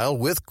travel style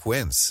with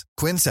Quince.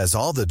 Quince has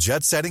all the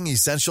jet-setting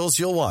essentials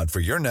you'll want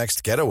for your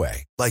next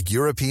getaway, like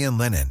European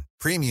linen,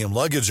 premium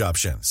luggage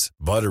options,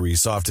 buttery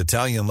soft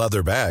Italian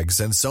leather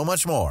bags, and so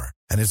much more.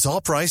 And it's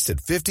all priced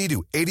at 50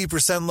 to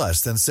 80%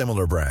 less than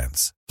similar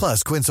brands.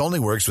 Plus, Quince only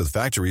works with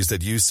factories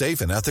that use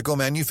safe and ethical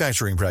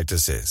manufacturing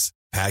practices.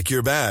 Pack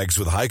your bags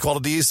with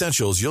high-quality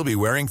essentials you'll be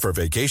wearing for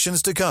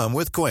vacations to come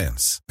with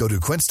Quince. Go to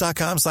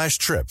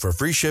quince.com/trip for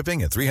free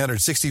shipping and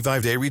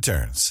 365-day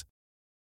returns.